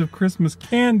 12 Days of Christmas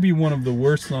can be one of the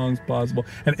worst songs possible.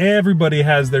 And everybody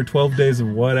has their 12 Days of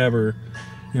whatever.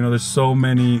 There's so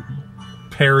many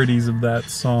parodies of that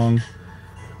song.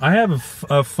 I have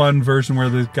a fun version where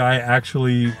this guy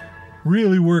actually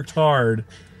really worked hard.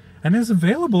 And is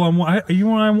available on... I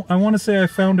want to say I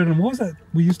found it on... What was that?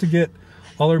 We used to get...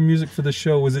 all our music for the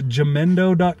show. Was it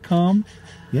Jamendo.com?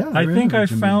 Yeah. I think I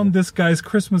found this guy's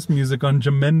Christmas music on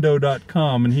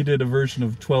Jamendo.com, and he did a version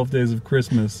of 12 Days of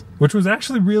Christmas, which was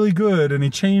actually really good, and he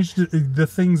changed the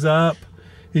things up.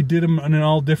 He did them in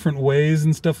all different ways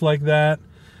and stuff like that.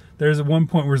 There's at one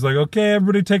point where it's like, okay,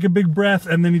 everybody take a big breath,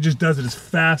 and then he just does it as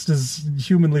fast as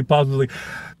humanly possible. Like,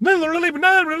 and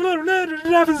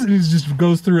he just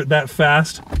goes through it that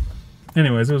fast.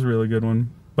 Anyways, it was a really good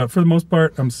one. But for the most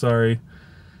part, I'm sorry.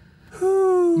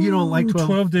 You don't like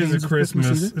 12 Days of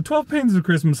Christmas. 12 Pains of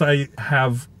Christmas I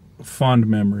have fond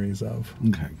memories of.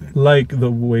 Okay, good. Like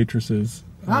the waitresses.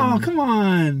 Oh, come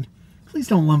on. Please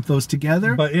don't lump those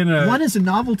together. But one is a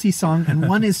novelty song and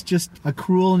one is just a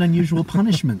cruel and unusual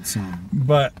punishment song.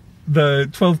 But the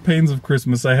 12 Pains of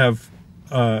Christmas, I have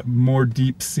more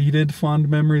deep-seated fond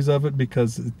memories of it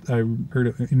because I heard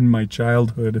it in my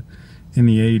childhood in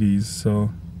the 80s.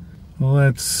 So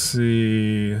let's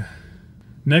see.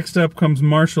 Next up comes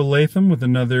Marshall Latham with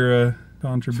another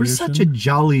contribution. For such a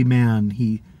jolly man,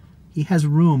 he has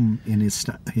room in his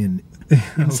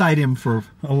inside him for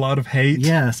a lot of hate.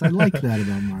 Yes, I like that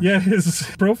about Marshall. Yeah, his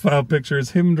profile picture is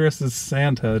him dressed as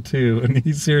Santa too, and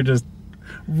he's here just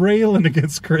railing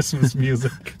against Christmas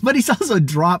music. But he's also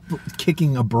drop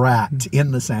kicking a brat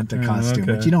in the Santa costume,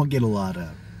 which you don't get a lot of.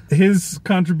 His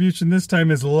contribution this time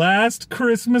is Last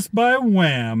Christmas by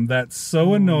Wham! That's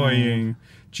so annoying.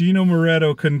 Gino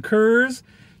Moretto concurs.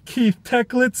 Keith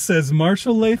Tecklitz says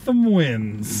Marshall Latham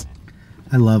wins.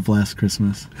 I love Last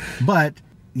Christmas. But,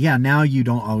 yeah, now you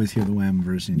don't always hear the Wham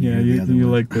version. You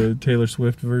like the Taylor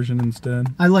Swift version instead?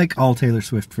 I like all Taylor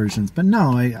Swift versions, but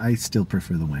no, I still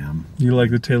prefer the Wham. You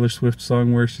like the Taylor Swift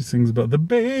song where she sings about the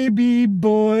baby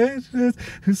boy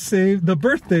who saved... The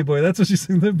birthday boy, that's what she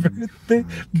sings. The birthday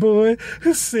boy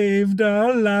who saved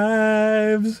our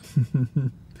lives.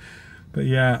 But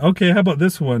yeah, okay, how about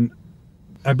this one?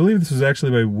 I believe this was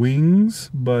actually by Wings,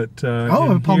 but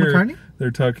Paul McCartney?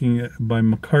 They're talking by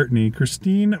McCartney.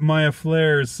 Christine Maya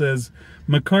Flair says,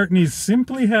 McCartney's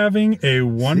simply having a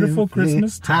wonderful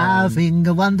Christmas time. Having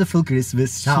a wonderful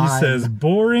Christmas time. She says,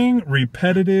 boring,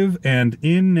 repetitive, and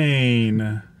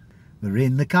inane. We're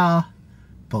in the car,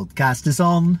 podcast is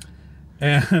on,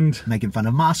 and making fun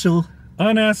of Marshall.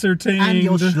 Unascertained. And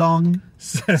your schlong.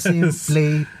 Says,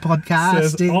 simply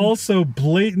podcasting. Says also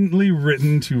blatantly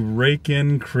written to rake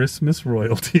in Christmas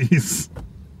royalties.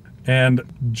 And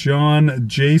John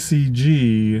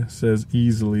JCG says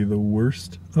easily the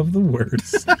worst of the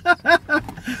worst.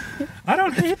 I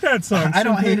don't hate that song. I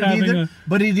don't hate it either,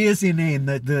 but it is inane.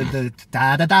 The da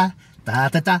da da da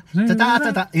da da da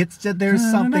da da. It's just, there's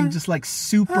something just like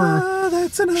super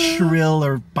shrill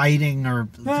or biting or.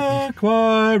 The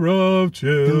choir of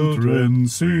children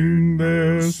sing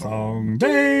their song.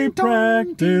 They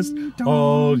practiced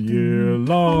all year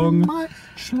long.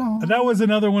 That was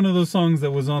another one of those songs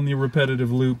that was on the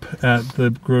repetitive loop at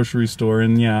the grocery store,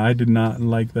 and yeah, I did not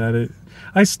like that.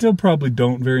 I still probably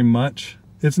don't very much.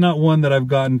 It's not one that I've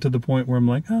gotten to the point where I'm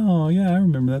like, oh yeah, I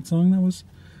remember that song.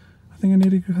 I think I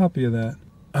need a copy of that.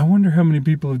 I wonder how many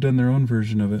people have done their own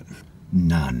version of it.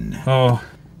 None. Oh,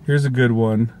 here's a good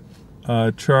one.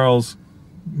 Charles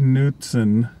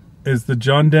Knutson is the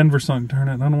John Denver song. Darn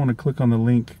it, I don't want to click on the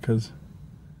link because...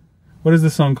 What is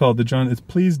the song called? It's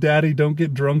Please Daddy Don't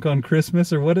Get Drunk on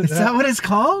Christmas, or what is that? Is that what it's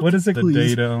called? What is it? The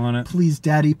data on it. Please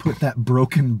Daddy put that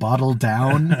broken bottle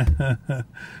down.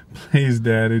 Please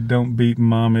Daddy Don't beat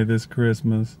Mommy this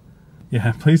Christmas.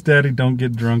 Yeah, Please Daddy Don't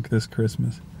Get Drunk this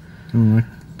Christmas. Oh, I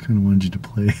kind of wanted you to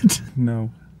play it.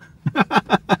 No.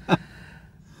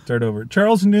 Start over.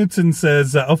 Charles Knutson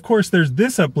says, of course, there's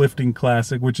this uplifting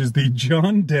classic, which is the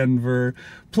John Denver,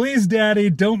 Please Daddy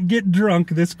Don't Get Drunk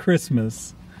This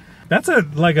Christmas. That's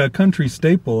like a country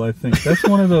staple, I think. That's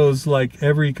one of those, like,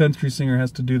 every country singer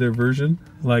has to do their version.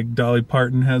 Like, Dolly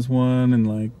Parton has one, and,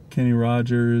 like, Kenny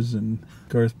Rogers, and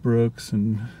Garth Brooks,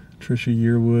 and Trisha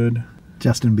Yearwood.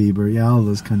 Justin Bieber, yeah, all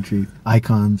those country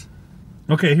icons.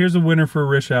 Okay, here's a winner for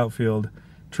Rish Outfield.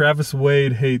 Travis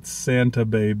Wade hates Santa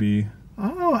Baby.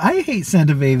 Oh, I hate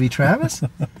Santa Baby, Travis.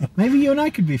 Maybe you and I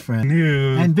could be friends.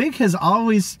 Ew. And Big has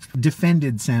always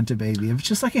defended Santa Baby. It's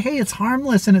just like, hey, it's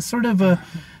harmless, and it's sort of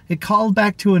it called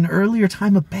back to an earlier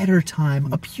time, a better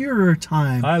time, a purer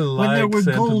time. I like when there were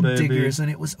Santa gold Baby. diggers,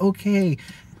 and it was okay.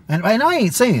 And I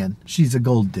ain't saying she's a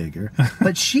gold digger,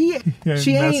 but she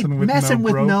ain't messing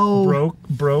with no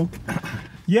broke.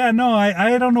 Yeah, no,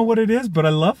 I don't know what it is, but I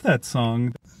love that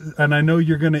song. And I know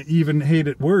you're going to even hate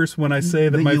it worse when I say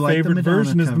that my favorite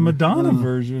version is the Madonna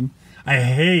version. I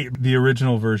hate the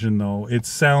original version, though. It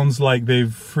sounds like they've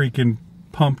freaking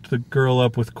pumped the girl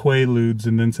up with Quaaludes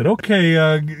and then said,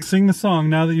 okay, sing the song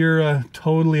now that you're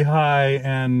totally high.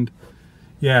 And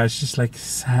yeah, it's just like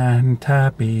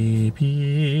Santa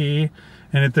Baby.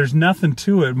 And there's nothing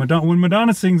to it. When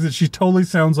Madonna sings it, she totally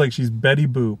sounds like she's Betty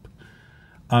Boop.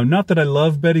 Not that I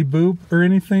love Betty Boop or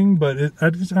anything, but I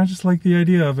just like the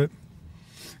idea of it.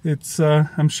 It's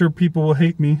I'm sure people will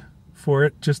hate me for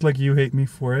it, just like you hate me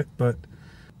for it, but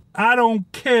I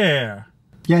don't care.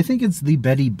 Yeah, I think it's the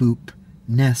Betty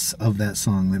Boop-ness of that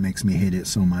song that makes me hate it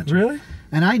so much. Really?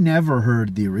 And I never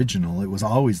heard the original. It was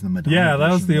always the Madonna version. Yeah,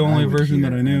 that was the only version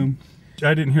that I knew.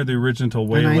 I didn't hear the original until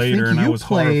way later, and I was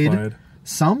horrified.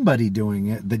 Somebody doing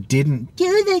it that didn't do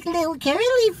the little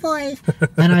curly voice.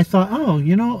 And I thought,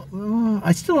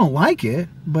 I still don't like it,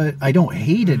 but I don't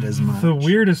hate it as much. The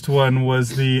weirdest one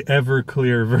was the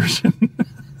Everclear version.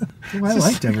 I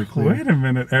liked Everclear. Wait a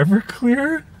minute,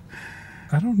 Everclear?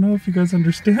 I don't know if you guys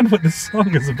understand what this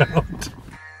song is about.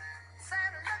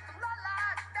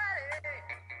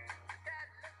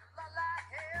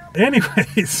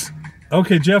 Anyways,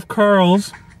 okay, Jeff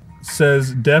Carls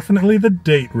says definitely the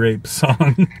date rape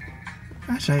song.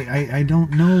 Gosh, I don't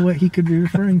know what he could be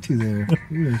referring to there.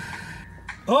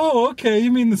 Oh, okay,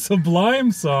 you mean the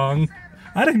Sublime song.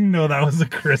 I didn't know that was a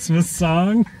Christmas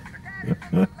song.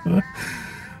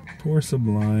 Poor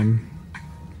Sublime.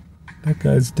 That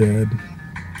guy's dead.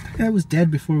 That guy was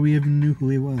dead before we even knew who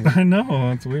he was. I know,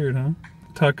 that's weird, huh?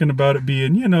 Talking about it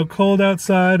being, cold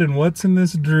outside and what's in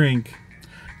this drink.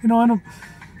 Well,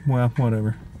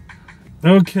 whatever.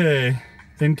 Okay,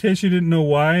 in case you didn't know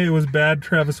why it was bad,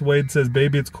 Travis Wade says,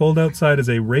 Baby, It's Cold Outside is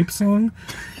a rape song.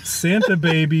 Santa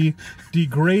Baby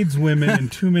degrades women in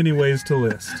too many ways to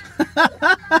list.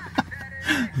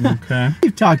 Okay.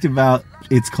 We've talked about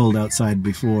It's Cold Outside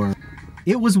before.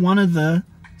 It was one of the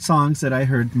songs that I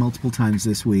heard multiple times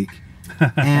this week.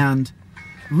 And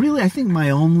really, I think my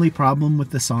only problem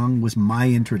with the song was my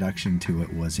introduction to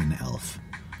it was in Elf.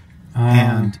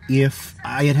 And if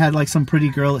I had like some pretty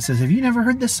girl that says, have you never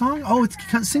heard this song? Oh,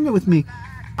 sing it with me.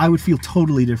 I would feel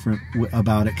totally different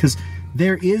about it. Because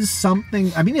there is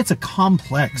something, it's a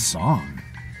complex song.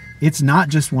 It's not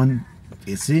just one,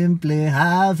 it's simply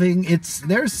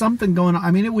there's something going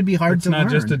on. It would be hard to learn.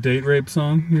 It's not just a date rape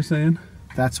song, you're saying?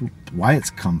 That's why it's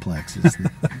complex, is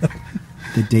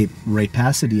the date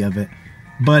rapacity of it.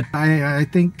 But I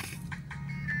think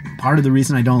part of the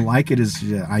reason I don't like it is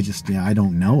I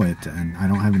don't know it, and I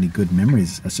don't have any good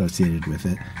memories associated with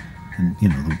it. And,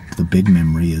 the big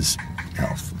memory is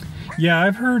Elf. Yeah,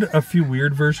 I've heard a few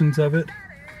weird versions of it.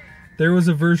 There was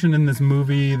a version in this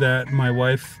movie that my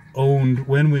wife owned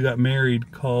when we got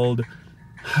married called,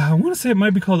 I want to say it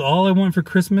might be called All I Want for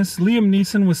Christmas. Liam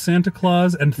Neeson was Santa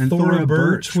Claus, and Thora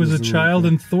Birch was a child.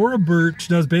 And Thora Birch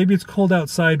does Baby It's Cold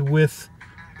Outside with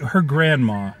her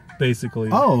grandma, basically.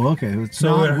 Oh, okay. It's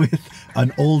not with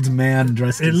an old man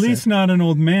dressed at least not an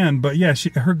old man. But yeah,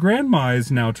 her grandma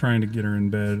is now trying to get her in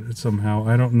bed somehow.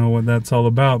 I don't know what that's all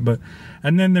about.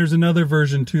 And then there's another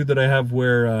version, too, that I have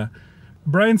where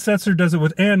Brian Setzer does it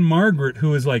with Anne Margaret,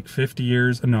 who is like 50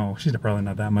 years. No, she's probably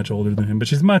not that much older than him, but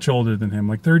she's much older than him,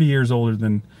 like 30 years older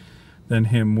than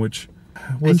him, which...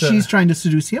 And she's trying to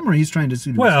seduce him, or he's trying to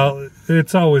seduce him?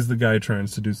 It's always the guy trying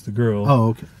to seduce the girl. Oh,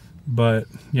 okay. But,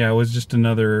 yeah, it was just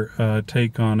another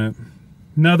take on it.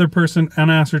 Another person,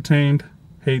 unascertained,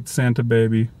 hates Santa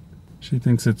Baby. She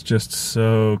thinks it's just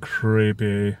so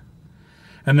creepy.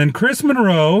 And then Chris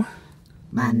Monroe...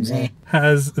 Manzi.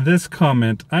 has this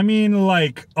comment. I mean,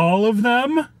 like, all of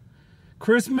them?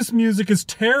 Christmas music is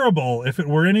terrible. If it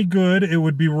were any good, it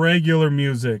would be regular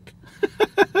music.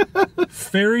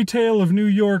 Fairy Tale of New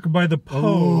York by the Pogues.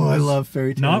 Oh, I love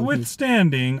Fairy Tale.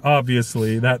 Notwithstanding,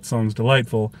 obviously, that song's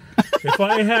delightful. If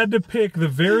I had to pick the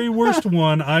very worst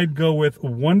one, I'd go with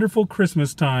Wonderful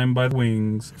Christmas Time by the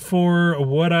Wings for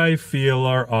what I feel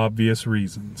are obvious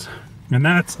reasons. And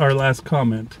that's our last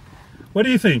comment. What do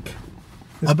you think?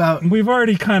 We've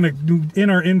already kind of,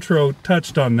 in our intro,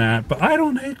 touched on that, but I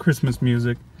don't hate Christmas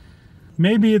music.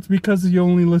 Maybe it's because you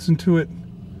only listen to it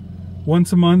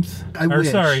once a month.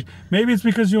 Maybe it's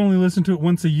because you only listen to it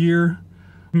once a year.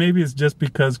 Maybe it's just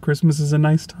because Christmas is a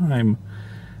nice time,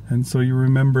 and so you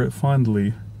remember it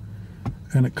fondly.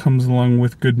 And it comes along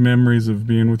with good memories of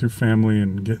being with your family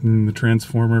and getting the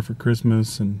Transformer for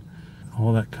Christmas and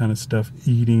all that kind of stuff,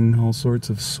 eating all sorts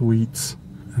of sweets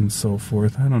and so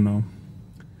forth. I don't know.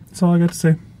 That's all I got to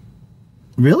say.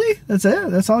 Really? That's it?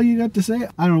 That's all you got to say?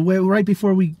 I don't know. Right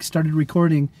before we started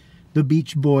recording, the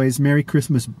Beach Boys' Merry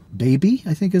Christmas Baby,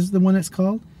 I think is the one it's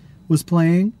called, was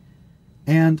playing.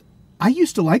 And I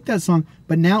used to like that song,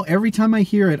 but now every time I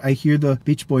hear it, I hear the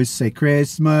Beach Boys say,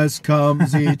 Christmas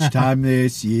comes each time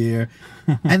this year.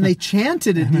 And they chant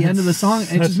it at the end of the song,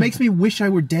 and it just makes me wish I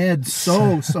were dead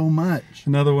so much.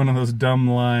 Another one of those dumb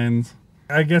lines.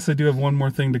 I guess I do have one more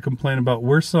thing to complain about.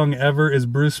 Worst song ever is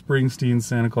Bruce Springsteen's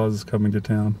Santa Claus is Coming to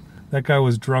Town. That guy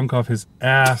was drunk off his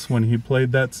ass when he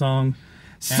played that song.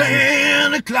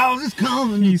 Santa Claus is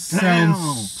coming to town. He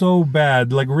sounds so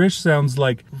bad. Like, Rish sounds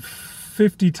like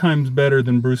 50 times better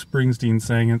than Bruce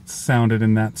Springsteen sounded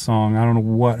in that song. I don't know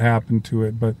what happened to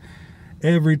it, but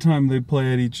every time they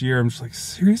play it each year, I'm just like,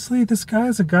 seriously? This guy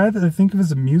is a guy that I think of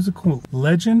as a musical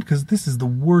legend? Because this is the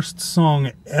worst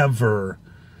song ever.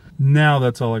 Now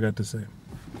that's all I got to say.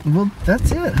 Well,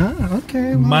 that's it, huh?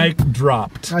 Okay. Well, Mic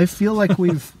dropped. I feel like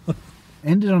we've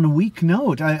ended on a weak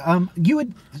note. You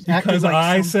would because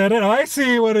I said it. I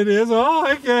see what it is. Oh,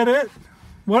 I get it.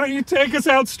 Why don't you take us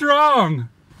out strong?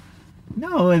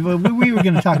 No, we were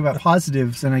going to talk about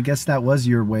positives, and I guess that was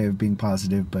your way of being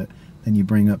positive. But then you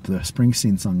bring up the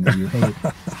Springsteen song that you hate.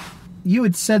 You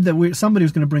had said that somebody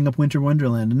was going to bring up Winter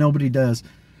Wonderland, and nobody does.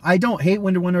 I don't hate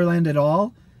Winter Wonderland at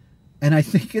all. And I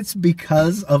think it's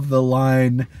because of the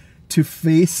line, to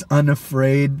face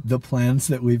unafraid the plans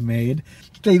that we've made.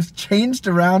 They've changed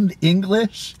around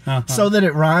English so that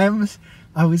it rhymes.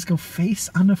 I always go, face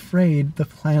unafraid the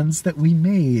plans that we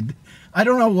made. I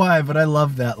don't know why, but I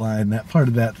love that line, that part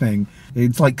of that thing.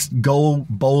 It's like go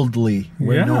boldly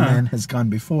where no man has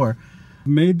gone before.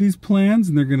 Made these plans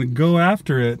and they're going to go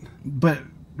after it. But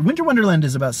Winter Wonderland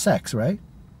is about sex, right?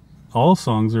 All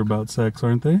songs are about sex,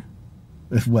 aren't they?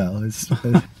 Well,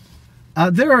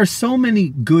 there are so many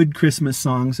good Christmas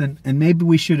songs, and maybe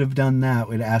we should have done that.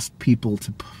 We'd ask people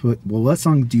to put, well, what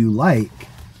song do you like?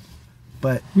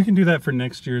 But we can do that for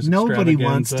next year's nobody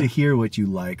wants to hear what you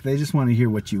like. They just want to hear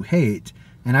what you hate.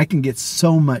 And I can get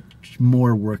so much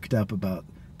more worked up about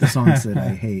the songs that I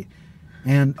hate.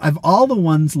 And of all the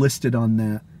ones listed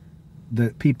on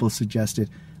that people suggested,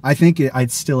 I think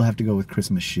I'd still have to go with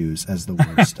Christmas Shoes as the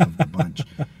worst of the bunch.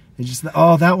 It's just,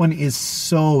 that one is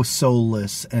so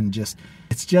soulless and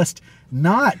it's just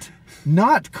not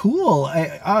cool.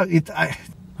 I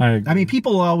mean,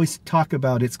 people always talk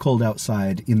about It's Cold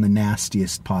Outside in the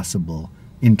nastiest possible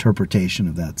interpretation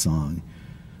of that song.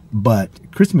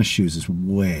 But Christmas Shoes is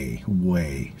way,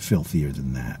 way filthier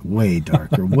than that. Way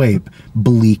darker, way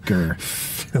bleaker.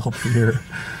 Filthier.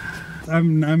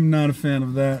 I'm not a fan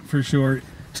of that for sure.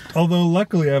 Although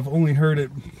luckily I've only heard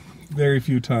it very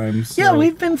few times. So yeah,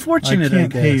 we've been fortunate. I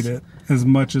can't hate it as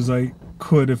much as I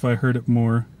could if I heard it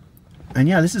more. And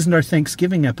yeah, this isn't our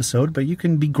Thanksgiving episode, but you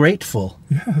can be grateful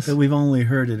Yes. that we've only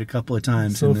heard it a couple of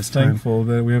times So in this time. thankful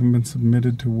that we haven't been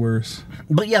submitted to worse.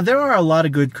 But yeah, there are a lot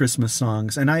of good Christmas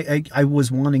songs, and I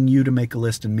was wanting you to make a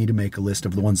list and me to make a list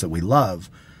of the ones that we love.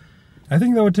 I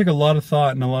think that would take a lot of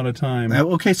thought and a lot of time.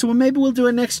 Okay, so maybe we'll do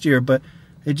it next year, but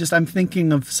I'm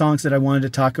thinking of songs that I wanted to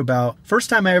talk about. First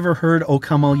time I ever heard "O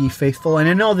Come All Ye Faithful," and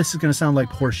I know this is going to sound like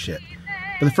horse shit,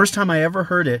 but the first time I ever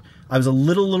heard it, I was a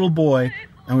little boy,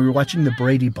 and we were watching the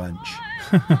Brady Bunch.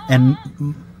 And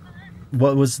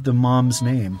what was the mom's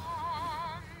name?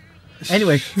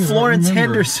 Anyway, Shoot, I Florence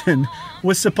remember. Henderson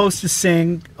was supposed to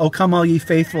sing "O Come All Ye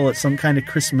Faithful" at some kind of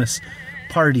Christmas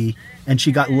party, and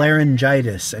she got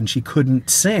laryngitis and she couldn't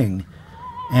sing.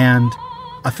 And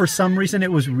for some reason,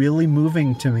 it was really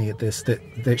moving to me that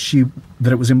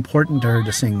it was important to her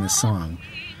to sing this song,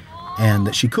 and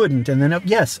that she couldn't. And then,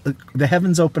 yes, the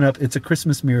heavens open up. It's a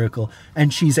Christmas miracle,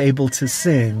 and she's able to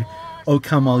sing "O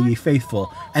Come All Ye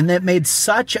Faithful." And that made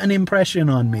such an impression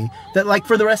on me that, like,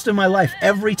 for the rest of my life,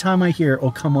 every time I hear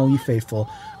 "O Come All Ye Faithful,"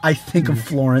 I think of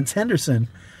Florence Henderson.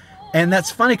 And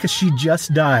that's funny because she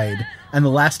just died. And the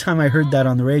last time I heard that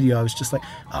on the radio, I was just like,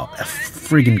 oh, a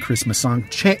friggin' Christmas song.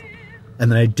 And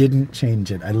then I didn't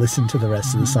change it. I listened to the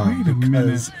rest of the song Wait a minute.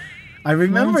 because I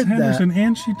remembered Florence Henderson, that.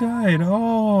 and she died.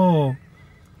 Oh,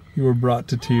 you were brought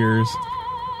to tears.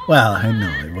 Well, I know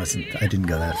it wasn't. I didn't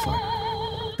go that far.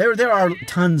 There are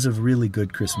tons of really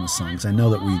good Christmas songs. I know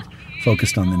that we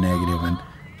focused on the negative, and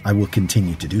I will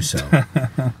continue to do so.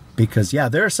 Because, yeah,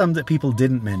 there are some that people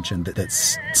didn't mention that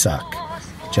suck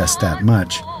just that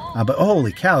much. But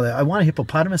holy cow, I Want a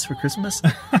Hippopotamus for Christmas?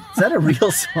 Is that a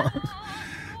real song?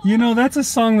 You know, that's a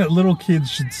song that little kids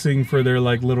should sing for their,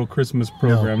 like, little Christmas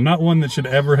program. Not one that should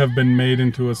ever have been made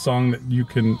into a song that you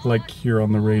can, like, hear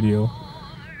on the radio.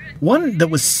 One that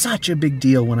was such a big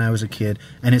deal when I was a kid,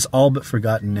 and is all but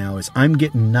forgotten now, is "I'm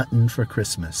Getting Nuttin' for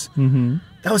Christmas." Mm-hmm.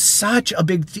 That was such a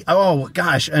big deal. Oh,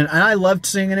 gosh. And I loved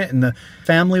singing it, and the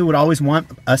family would always want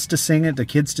us to sing it, the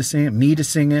kids to sing it, me to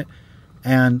sing it.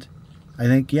 And I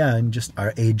think, yeah, in just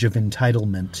our age of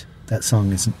entitlement, that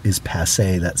song is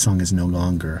passé. That song is no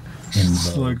longer in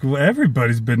vogue. Look, well,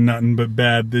 everybody's been nothing but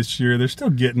bad this year. They're still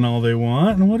getting all they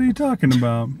want. And what are you talking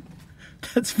about?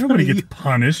 That's Nobody funny. gets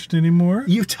punished anymore.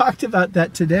 You talked about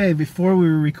that today before we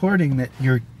were recording, that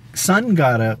your son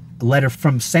got a letter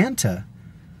from Santa,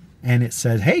 and it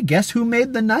said, "Hey, guess who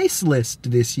made the nice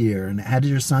list this year?" And it had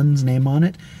your son's name on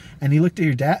it. And he looked at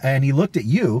your dad, and he looked at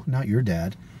you, not your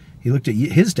dad. He looked at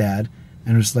his dad,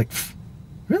 and was like,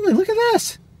 "Really? Look at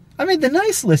this! I made the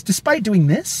nice list despite doing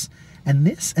this and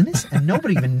this and this, and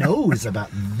nobody even knows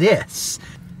about this."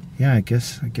 Yeah, I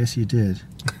guess you did.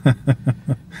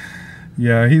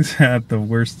 Yeah, he's at the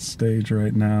worst stage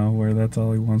right now where that's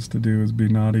all he wants to do is be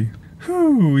naughty.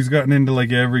 Whew, he's gotten into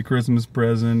like every Christmas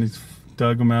present. He's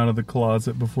dug them out of the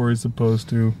closet before he's supposed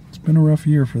to. It's been a rough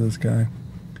year for this guy.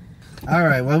 All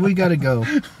right, well, we got to go.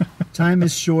 Time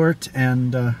is short,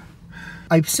 and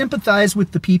I sympathize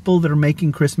with the people that are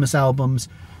making Christmas albums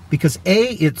because,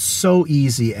 A, it's so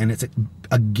easy, and it's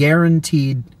a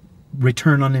guaranteed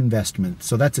return on investment.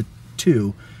 So that's a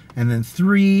 2. And then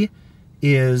 3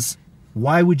 is,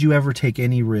 why would you ever take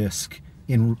any risk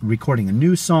in recording a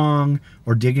new song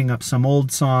or digging up some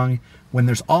old song when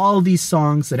there's all these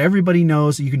songs that everybody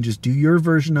knows that you can just do your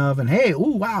version of, and hey,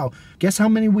 ooh, wow, guess how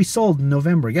many we sold in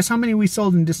November, guess how many we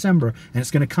sold in December, and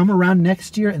it's going to come around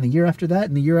next year and the year after that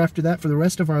and the year after that for the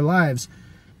rest of our lives.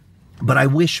 But I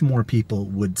wish more people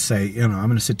would say, you know, I'm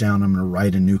going to sit down, I'm going to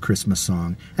write a new Christmas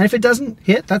song. And if it doesn't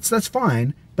hit, that's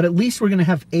fine, but at least we're going to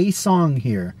have a song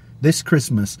here this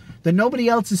Christmas that nobody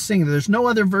else is singing, that there's no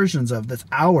other versions of, that's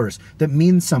ours, that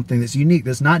means something, that's unique,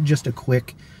 that's not just a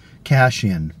quick cash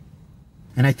in.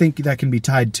 And I think that can be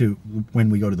tied to when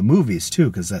we go to the movies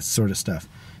too, because that sort of stuff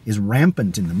is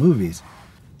rampant in the movies.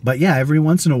 But yeah, every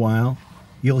once in a while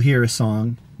you'll hear a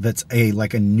song that's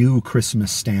like a new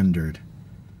Christmas standard.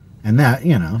 And that,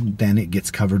 you know, then it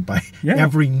gets covered by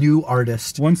every new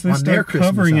artist. Once they on their start Christmas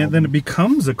covering it, album. then it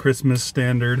becomes a Christmas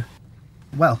standard.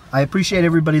 Well, I appreciate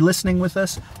everybody listening with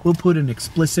us. We'll put an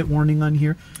explicit warning on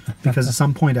here because at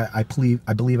some point I believe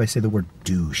I say the word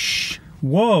douche.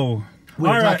 Whoa. We're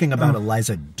All right. talking about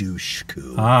Eliza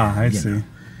Dushku. Ah, I You see. know.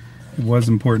 It was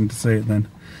important to say it then.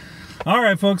 All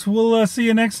right, folks. We'll see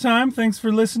you next time. Thanks for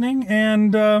listening,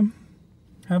 and have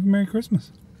a Merry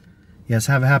Christmas. Yes,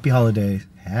 have a happy holiday.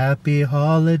 Happy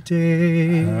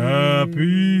holiday.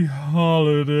 Happy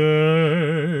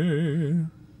holiday.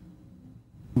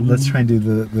 Let's try and do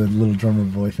the little drummer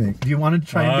boy thing. Do you want to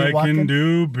try and do I walking? can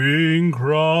do Bing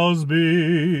Crosby.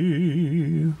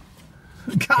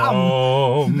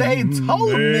 Come.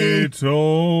 They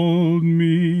told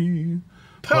me.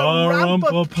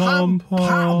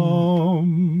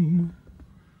 Pa-rum-pa-pum-pum.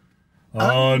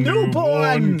 A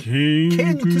newborn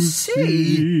king to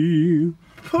see.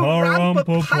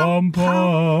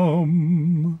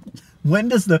 Pa-rum-pa-pum-pum. When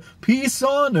does the peace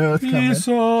on earth come in? Peace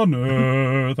on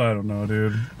earth. I don't know,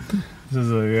 dude. This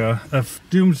is a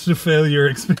doomed to failure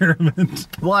experiment.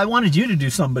 Well, I wanted you to do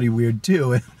somebody weird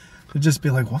too. To just be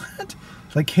like, what?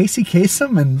 Like Casey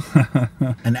Kasem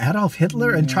and Adolf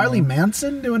Hitler and Charlie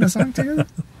Manson doing a song together?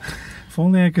 If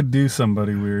only I could do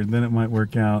somebody weird, then it might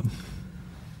work out.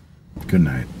 Good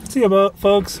night. See you,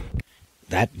 folks.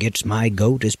 That Gets My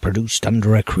Goat is produced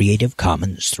under a Creative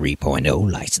Commons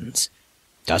 3.0 license.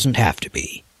 Doesn't have to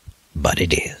be, but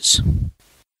it is.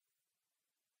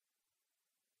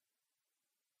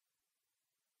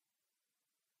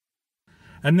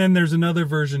 And then there's another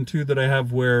version, too, that I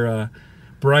have where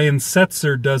Brian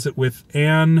Setzer does it with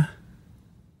Anne...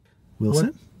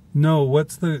 Wilson?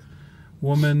 What's the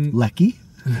woman... Lecky?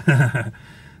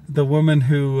 The woman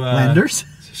who... Landers?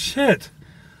 Shit.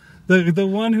 The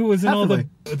one who was in all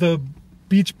the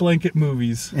beach blanket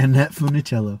movies. Annette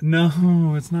Funicello.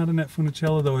 No, it's not Annette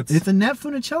Funicello, though. It's Annette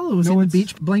Funicello was in the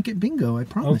Beach Blanket Bingo, I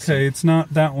promise. Okay, it's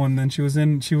not that one. Then she was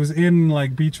in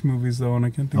like beach movies, though, and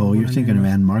I can't think of you're thinking of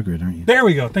Anne Margaret, aren't you? There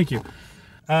we go. Thank you.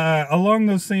 Along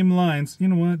those same lines, you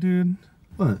know what, dude?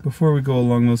 What? Before we go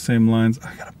along those same lines,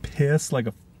 I gotta piss like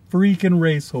a freaking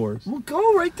racehorse. Well,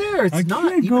 go right there. I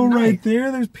can't go right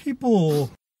there. There's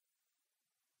people.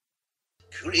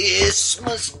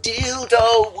 Christmas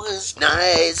dildo was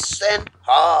nice and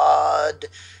hard,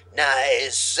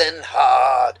 nice and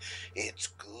hard. It's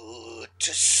good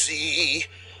to see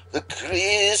the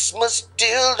Christmas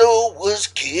dildo was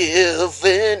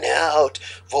given out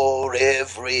for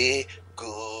every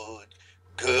good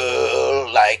girl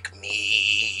like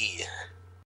me.